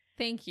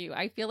 Thank you.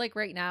 I feel like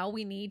right now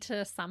we need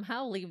to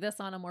somehow leave this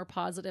on a more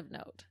positive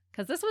note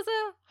because this was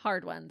a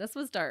hard one. This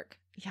was dark.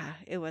 Yeah,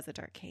 it was a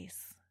dark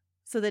case.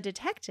 So the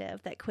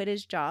detective that quit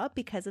his job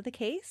because of the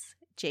case,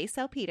 J.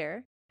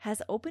 Salpeter,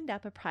 has opened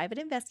up a private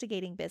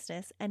investigating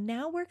business and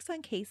now works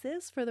on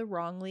cases for the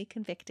wrongly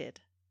convicted.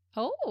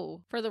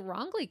 Oh, for the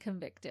wrongly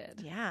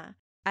convicted. Yeah.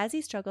 As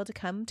he struggled to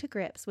come to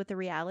grips with the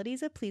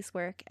realities of police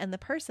work and the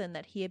person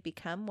that he had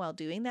become while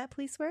doing that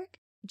police work,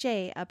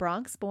 Jay, a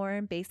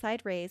Bronx-born,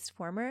 Bayside-raised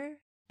former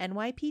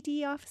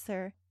NYPD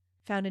officer,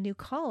 found a new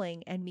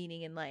calling and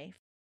meaning in life.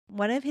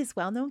 One of his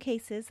well-known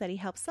cases that he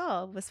helped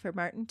solve was for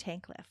Martin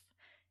Tankleff.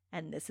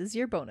 And this is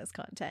your bonus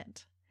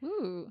content.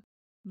 Ooh.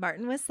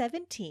 Martin was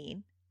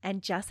 17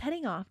 and just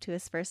heading off to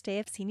his first day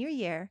of senior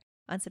year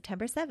on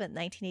September 7,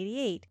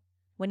 1988,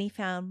 when he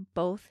found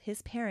both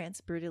his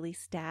parents brutally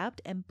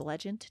stabbed and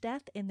bludgeoned to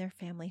death in their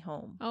family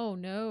home. Oh,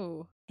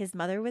 no. His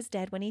mother was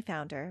dead when he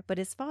found her, but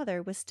his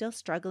father was still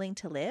struggling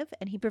to live,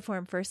 and he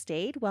performed first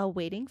aid while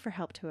waiting for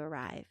help to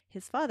arrive.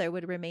 His father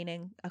would remain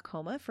in a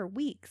coma for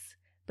weeks,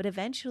 but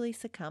eventually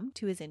succumbed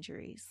to his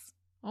injuries.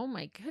 Oh,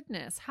 my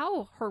goodness.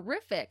 How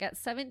horrific at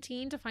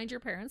 17 to find your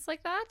parents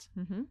like that?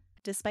 Mm-hmm.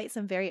 Despite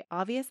some very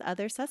obvious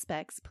other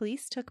suspects,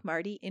 police took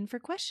Marty in for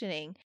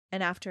questioning,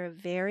 and after a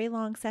very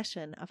long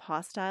session of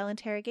hostile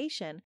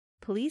interrogation,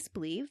 police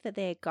believed that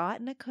they had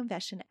gotten a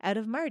confession out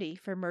of Marty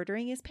for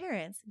murdering his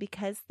parents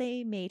because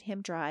they made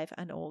him drive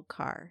an old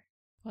car.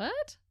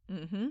 What?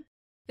 Mm-hmm.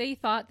 They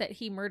thought that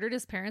he murdered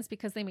his parents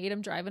because they made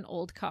him drive an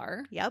old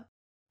car? Yep.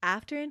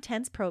 After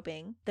intense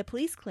probing, the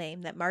police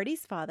claimed that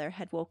Marty's father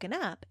had woken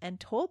up and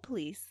told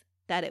police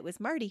that it was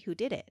Marty who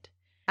did it.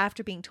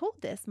 After being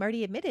told this,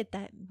 Marty admitted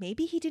that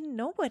maybe he didn't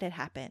know what had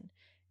happened.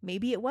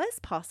 Maybe it was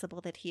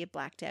possible that he had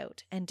blacked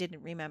out and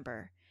didn't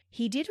remember.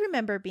 He did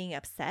remember being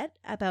upset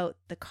about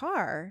the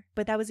car,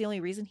 but that was the only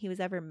reason he was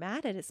ever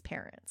mad at his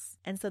parents.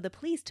 And so the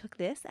police took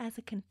this as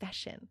a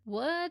confession.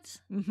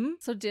 What? Mm-hmm.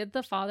 So did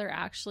the father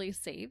actually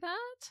say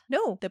that?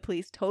 No, the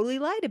police totally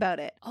lied about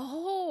it.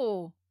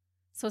 Oh.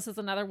 So this is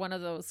another one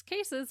of those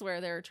cases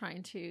where they're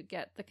trying to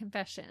get the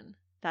confession.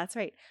 That's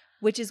right.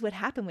 Which is what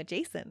happened with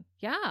Jason.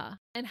 Yeah.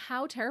 And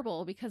how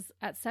terrible, because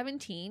at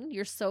 17,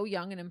 you're so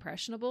young and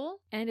impressionable,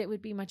 and it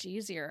would be much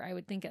easier, I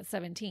would think, at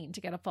 17 to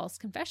get a false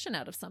confession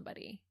out of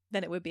somebody.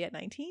 Than it would be at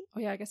 19.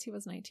 Oh, yeah, I guess he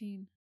was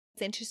 19.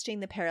 It's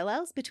interesting the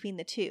parallels between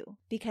the two,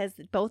 because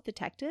both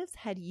detectives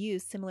had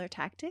used similar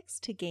tactics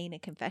to gain a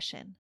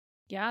confession.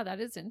 Yeah, that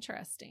is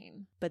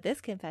interesting. But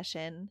this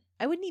confession,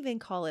 I wouldn't even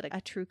call it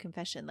a true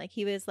confession. Like,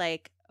 he was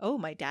like, oh,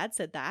 my dad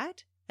said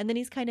that? And then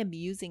he's kind of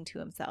musing to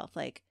himself,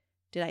 like,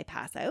 did I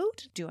pass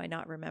out? Do I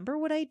not remember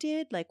what I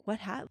did? Like, what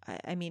happened?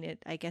 I mean,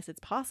 I guess it's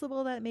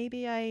possible that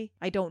maybe I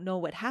don't know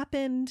what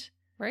happened.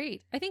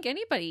 Right. I think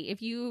anybody,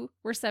 if you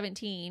were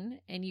 17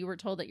 and you were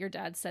told that your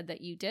dad said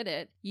that you did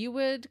it, you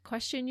would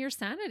question your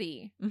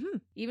sanity,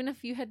 even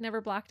if you had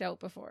never blacked out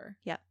before.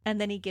 Yeah. And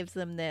then he gives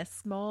them this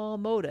small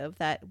motive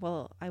that,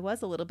 well, I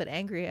was a little bit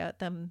angry at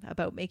them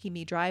about making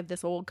me drive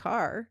this old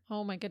car.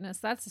 Oh my goodness.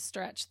 That's a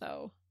stretch,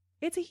 though.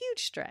 It's a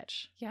huge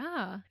stretch.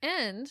 Yeah.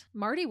 And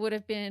Marty would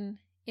have been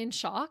in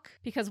shock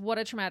because what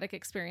a traumatic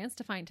experience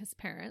to find his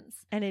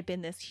parents. And it'd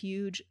been this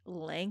huge,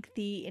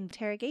 lengthy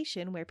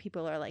interrogation where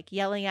people are like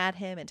yelling at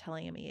him and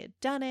telling him he had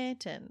done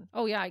it. And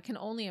oh yeah, I can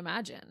only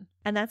imagine.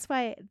 And that's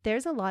why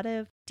there's a lot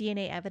of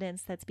DNA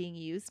evidence that's being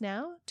used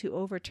now to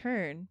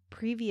overturn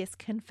previous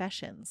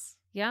confessions.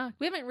 Yeah,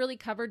 we haven't really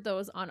covered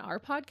those on our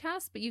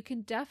podcast, but you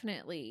can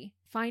definitely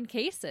find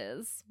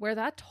cases where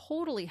that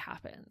totally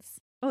happens.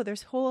 Oh,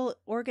 there's whole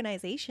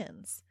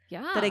organizations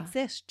Yeah. that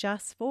exist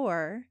just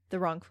for the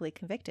wrongfully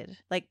convicted,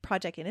 like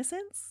Project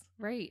Innocence,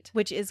 Right.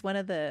 which is one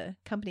of the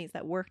companies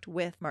that worked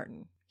with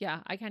Martin.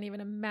 Yeah, I can't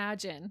even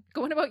imagine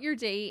going about your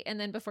day and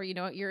then before you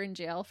know it, you're in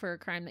jail for a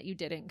crime that you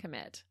didn't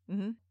commit.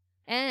 Mm-hmm.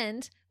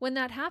 And when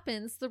that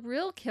happens, the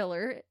real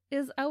killer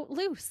is out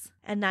loose.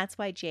 And that's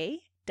why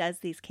Jay does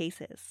these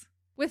cases.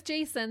 With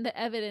Jason, the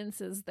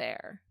evidence is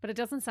there, but it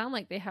doesn't sound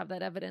like they have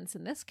that evidence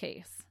in this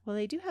case. Well,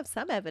 they do have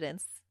some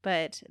evidence,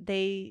 but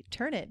they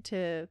turn it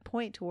to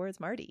point towards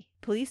Marty.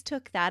 Police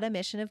took that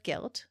admission of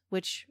guilt,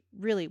 which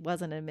really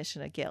wasn't an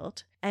admission of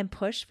guilt, and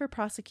pushed for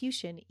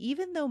prosecution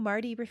even though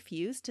Marty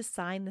refused to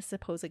sign the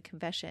supposed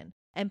confession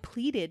and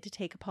pleaded to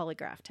take a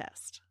polygraph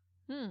test.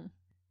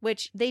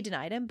 Which they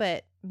denied him,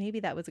 but maybe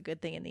that was a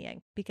good thing in the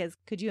end, because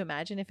could you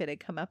imagine if it had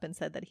come up and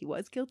said that he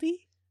was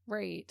guilty?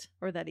 Right.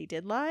 Or that he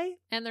did lie?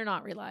 And they're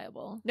not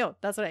reliable. No,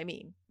 that's what I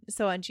mean.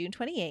 So on June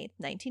 28th,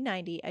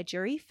 1990, a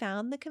jury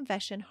found the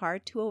confession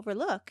hard to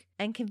overlook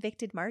and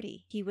convicted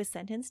Marty. He was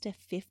sentenced to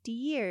 50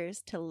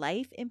 years to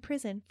life in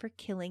prison for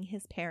killing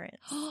his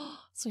parents.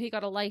 So he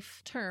got a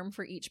life term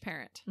for each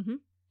parent. Mm-hmm.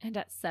 And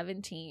at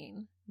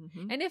 17.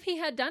 Mm-hmm. And if he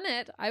had done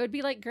it, I would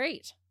be like,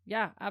 great.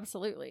 Yeah,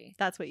 absolutely.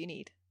 That's what you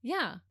need.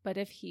 Yeah. But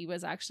if he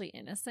was actually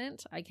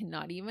innocent, I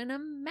cannot even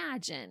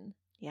imagine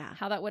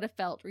how that would have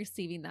felt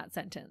receiving that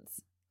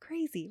sentence.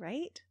 Crazy,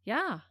 right?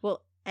 Yeah.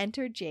 Well,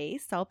 enter Jay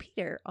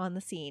Salpeter on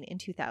the scene in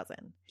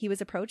 2000. He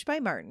was approached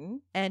by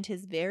Martin, and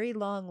his very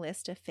long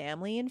list of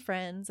family and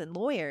friends and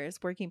lawyers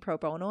working pro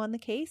bono on the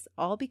case,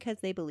 all because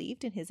they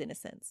believed in his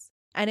innocence.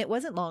 And it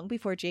wasn't long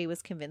before Jay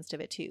was convinced of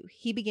it too.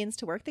 He begins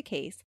to work the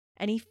case,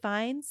 and he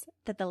finds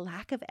that the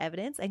lack of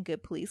evidence and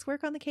good police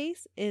work on the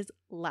case is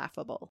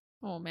laughable.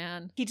 Oh,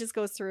 man. He just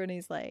goes through and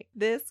he's like,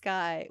 this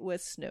guy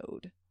was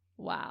snowed.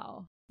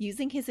 Wow.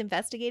 Using his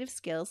investigative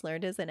skills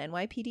learned as an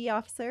NYPD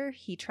officer,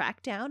 he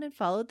tracked down and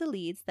followed the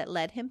leads that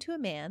led him to a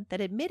man that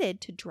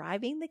admitted to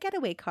driving the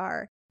getaway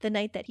car the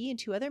night that he and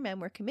two other men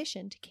were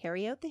commissioned to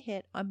carry out the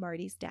hit on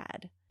Marty's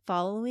dad.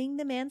 Following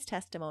the man's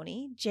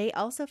testimony, Jay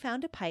also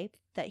found a pipe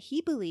that he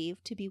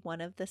believed to be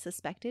one of the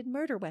suspected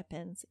murder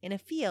weapons in a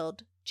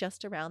field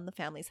just around the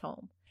family's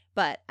home.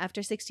 But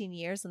after 16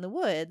 years in the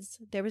woods,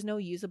 there was no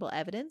usable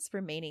evidence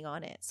remaining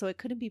on it, so it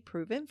couldn't be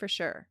proven for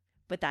sure.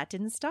 But that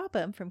didn't stop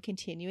him from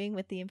continuing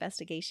with the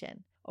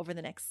investigation. Over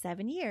the next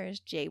 7 years,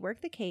 Jay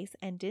worked the case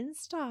and didn't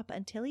stop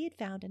until he had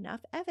found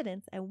enough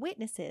evidence and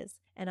witnesses.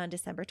 And on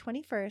December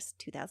 21st,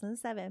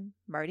 2007,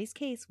 Marty's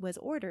case was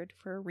ordered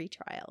for a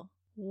retrial.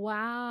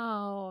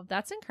 Wow.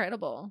 That's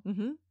incredible.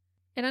 Mm-hmm.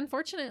 And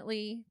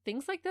unfortunately,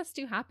 things like this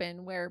do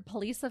happen where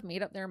police have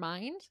made up their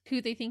mind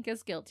who they think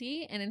is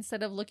guilty. And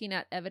instead of looking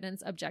at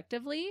evidence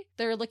objectively,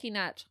 they're looking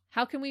at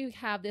how can we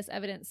have this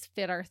evidence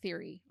fit our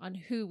theory on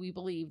who we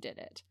believe did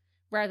it,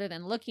 rather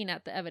than looking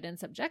at the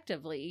evidence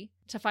objectively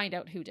to find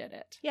out who did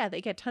it. Yeah, they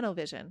get tunnel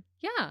vision.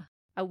 Yeah.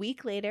 A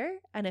week later,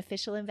 an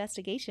official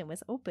investigation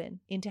was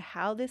opened into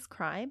how this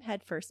crime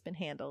had first been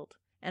handled.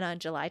 And on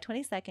July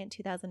 22nd,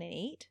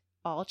 2008,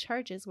 all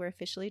charges were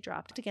officially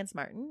dropped against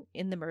Martin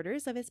in the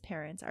murders of his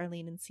parents,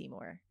 Arlene and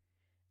Seymour.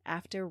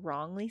 After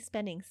wrongly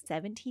spending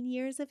 17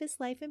 years of his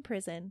life in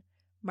prison,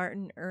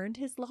 Martin earned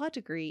his law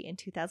degree in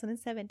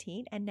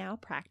 2017 and now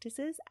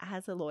practices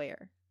as a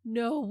lawyer.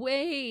 No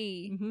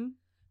way. Mm-hmm.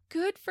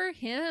 Good for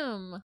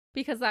him.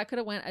 Because that could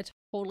have went a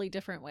totally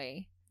different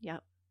way.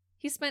 Yep.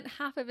 He spent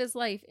half of his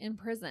life in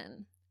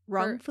prison.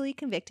 Wrongfully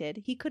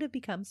convicted, he could have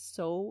become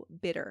so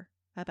bitter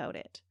about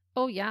it.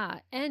 Oh,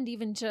 yeah. And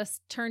even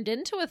just turned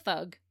into a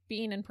thug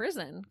being in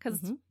prison. Because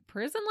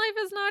prison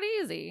life is not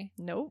easy.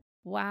 Nope.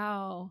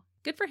 Wow.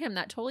 Good for him.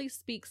 That totally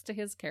speaks to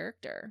his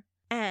character.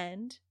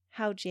 And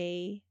how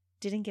Jay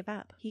didn't give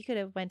up. He could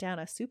have went down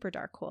a super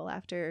dark hole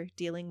after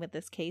dealing with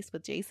this case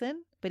with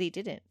Jason, but he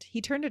didn't.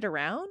 He turned it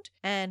around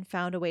and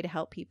found a way to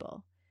help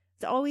people.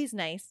 It's always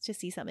nice to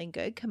see something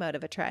good come out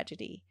of a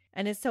tragedy.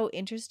 And it's so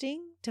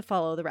interesting to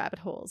follow the rabbit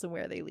holes and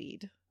where they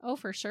lead. Oh,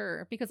 for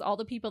sure. Because all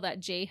the people that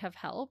Jay have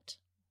helped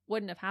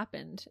wouldn't have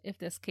happened if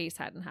this case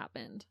hadn't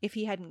happened. If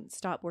he hadn't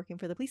stopped working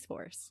for the police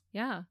force.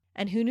 Yeah.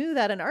 And who knew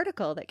that an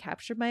article that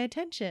captured my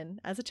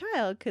attention as a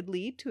child could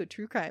lead to a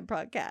true crime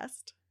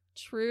podcast?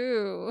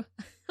 True.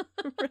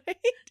 Right?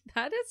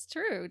 That is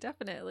true.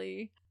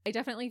 Definitely. I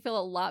definitely feel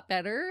a lot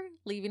better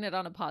leaving it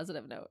on a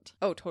positive note.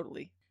 Oh,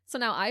 totally. So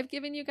now I've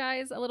given you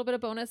guys a little bit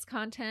of bonus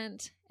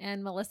content,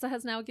 and Melissa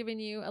has now given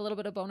you a little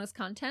bit of bonus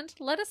content.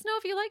 Let us know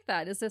if you like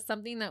that. Is this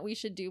something that we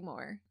should do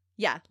more?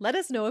 Yeah, let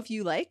us know if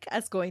you like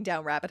us going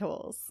down rabbit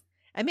holes.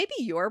 And maybe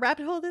your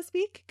rabbit hole this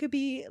week could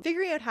be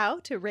figuring out how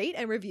to rate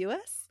and review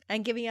us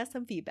and giving us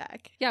some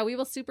feedback. Yeah, we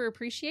will super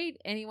appreciate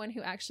anyone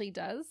who actually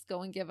does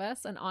go and give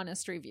us an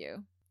honest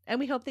review. And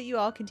we hope that you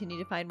all continue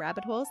to find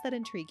rabbit holes that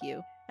intrigue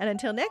you. And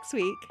until next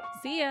week,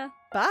 see ya.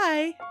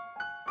 Bye.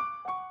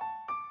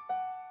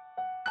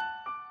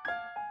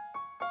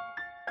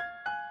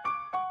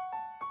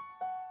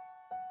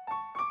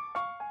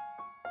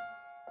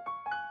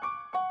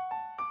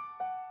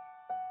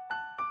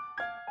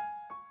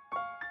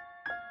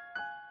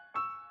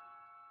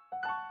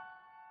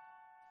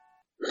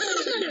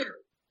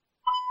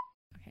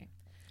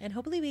 And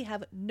hopefully we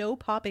have no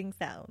popping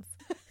sounds.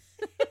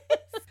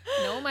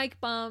 No mic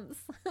bumps.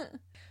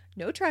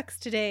 No trucks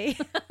today.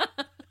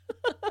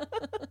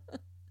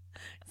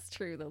 It's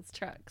true, those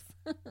trucks.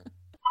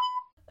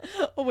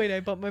 Oh, wait,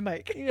 I bumped my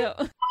mic. Yeah.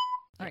 All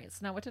right, so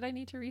now what did I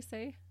need to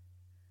re-say?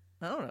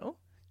 I don't know.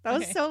 That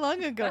was Okay. so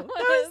long ago. That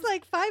was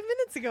like 5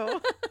 minutes ago.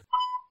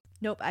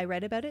 Nope, I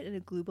read about it in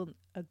a global.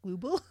 A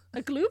global?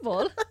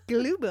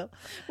 Global.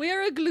 We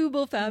are a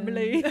global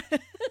family.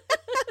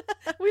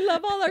 We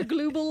love all our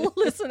global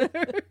listeners.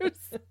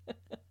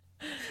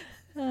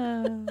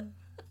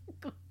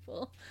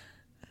 Global.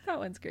 That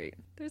one's great.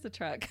 There's a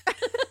truck.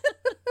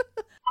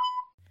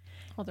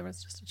 Oh, there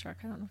was just a truck.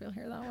 I don't know if you'll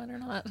hear that one or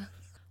not.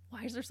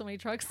 Why is there so many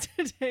trucks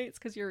today? It's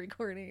because you're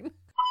recording.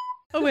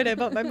 Oh, wait, I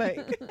bumped my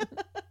mic.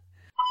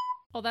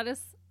 Oh, that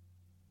is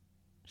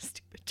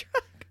Stupid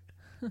truck.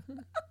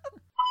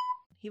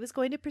 He was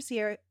going to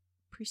pursue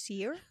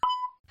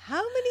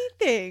how many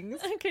things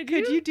could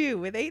you do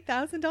with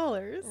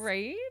 $8,000?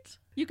 right?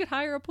 You could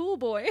hire a pool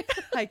boy.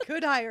 I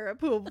could hire a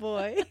pool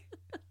boy.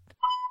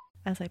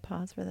 As I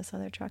pause for this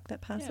other truck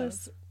that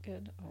passes. Yeah,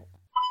 good. Oh.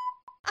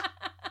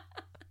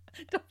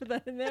 Don't put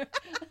that in there.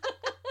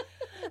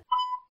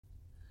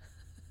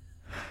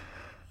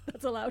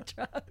 That's a loud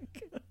truck.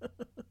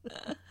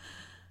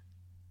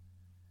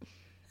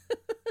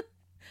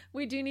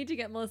 We do need to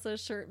get Melissa a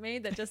shirt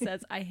made that just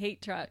says, I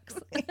hate trucks.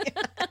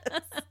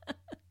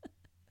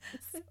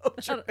 So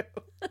true.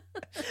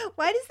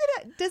 Why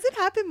does it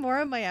happen more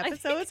on my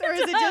episodes, or is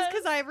it just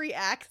because I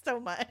react so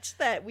much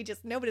that we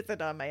just notice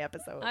it on my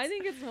episodes? I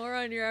think it's more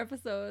on your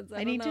episodes.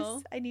 I need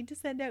to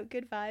send out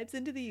good vibes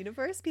into the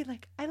universe. Be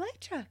like, I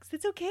like trucks.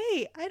 It's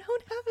okay. I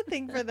don't have a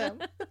thing for them.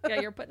 Yeah,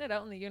 you're putting it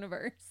out in the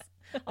universe.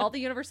 All the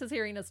universe is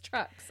hearing is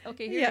trucks.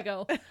 Okay, here you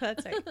go.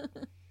 That's right.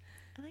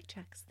 I like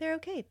trucks. They're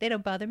okay. They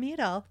don't bother me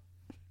at all.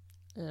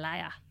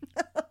 Liar.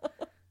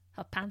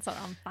 Her pants are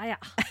on fire.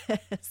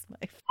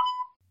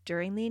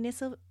 During the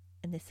initial.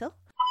 Oh,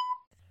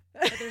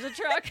 there's a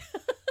truck.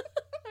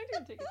 I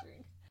didn't take a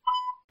drink.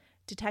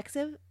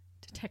 Detective.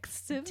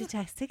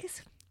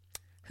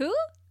 Who?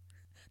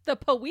 The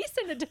police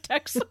and the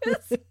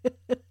detectives?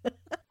 We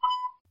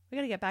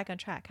gotta get back on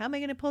track. How am I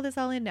gonna pull this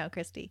all in now,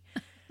 Christy?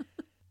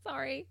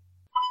 Sorry.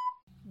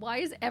 Why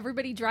is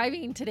everybody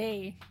driving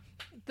today?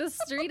 The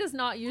street is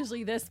not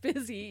usually this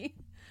busy.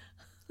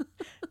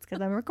 It's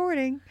because I'm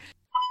recording.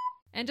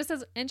 And just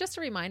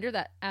a reminder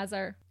that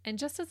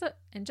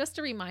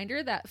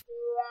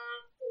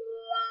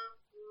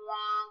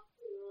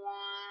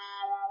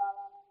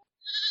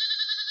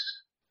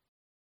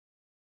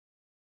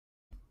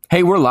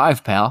Hey, we're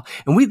live, pal,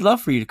 and we'd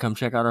love for you to come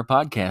check out our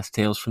podcast,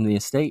 Tales from the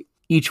Estate.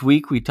 Each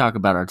week, we talk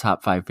about our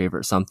top 5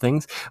 favorite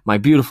somethings. My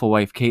beautiful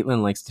wife,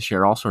 Caitlin, likes to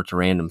share all sorts of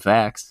random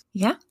facts.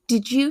 Yeah?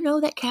 Did you know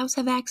that cows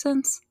have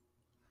accents?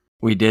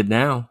 We did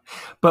now.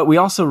 But we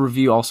also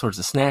review all sorts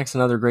of snacks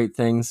and other great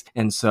things.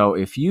 And so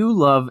if you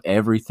love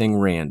everything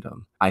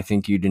random, I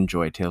think you'd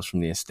enjoy Tales from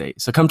the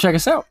Estate. So come check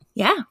us out.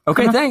 Yeah.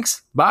 Okay,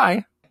 thanks.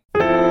 Bye.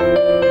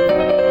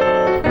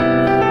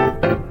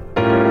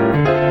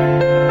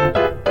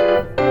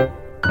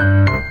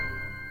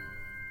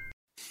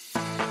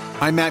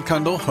 I'm Matt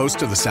Kundle,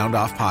 host of the Sound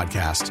Off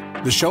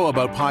Podcast, the show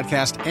about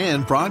podcast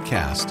and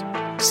broadcast.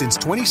 Since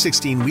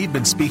 2016, we've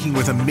been speaking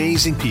with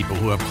amazing people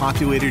who have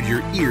populated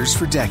your ears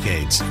for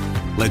decades.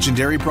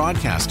 Legendary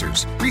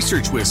broadcasters,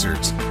 research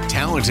wizards,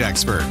 talent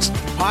experts,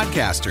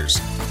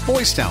 podcasters,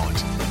 voice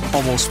talent.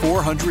 Almost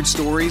 400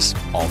 stories,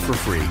 all for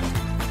free.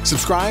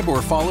 Subscribe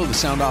or follow the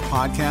Sound Off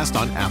Podcast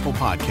on Apple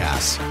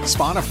Podcasts,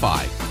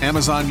 Spotify,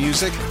 Amazon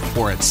Music,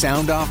 or at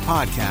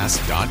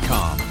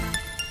soundoffpodcast.com.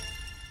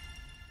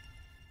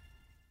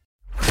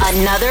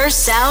 Another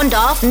Sound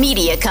Off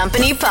Media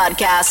Company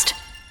podcast.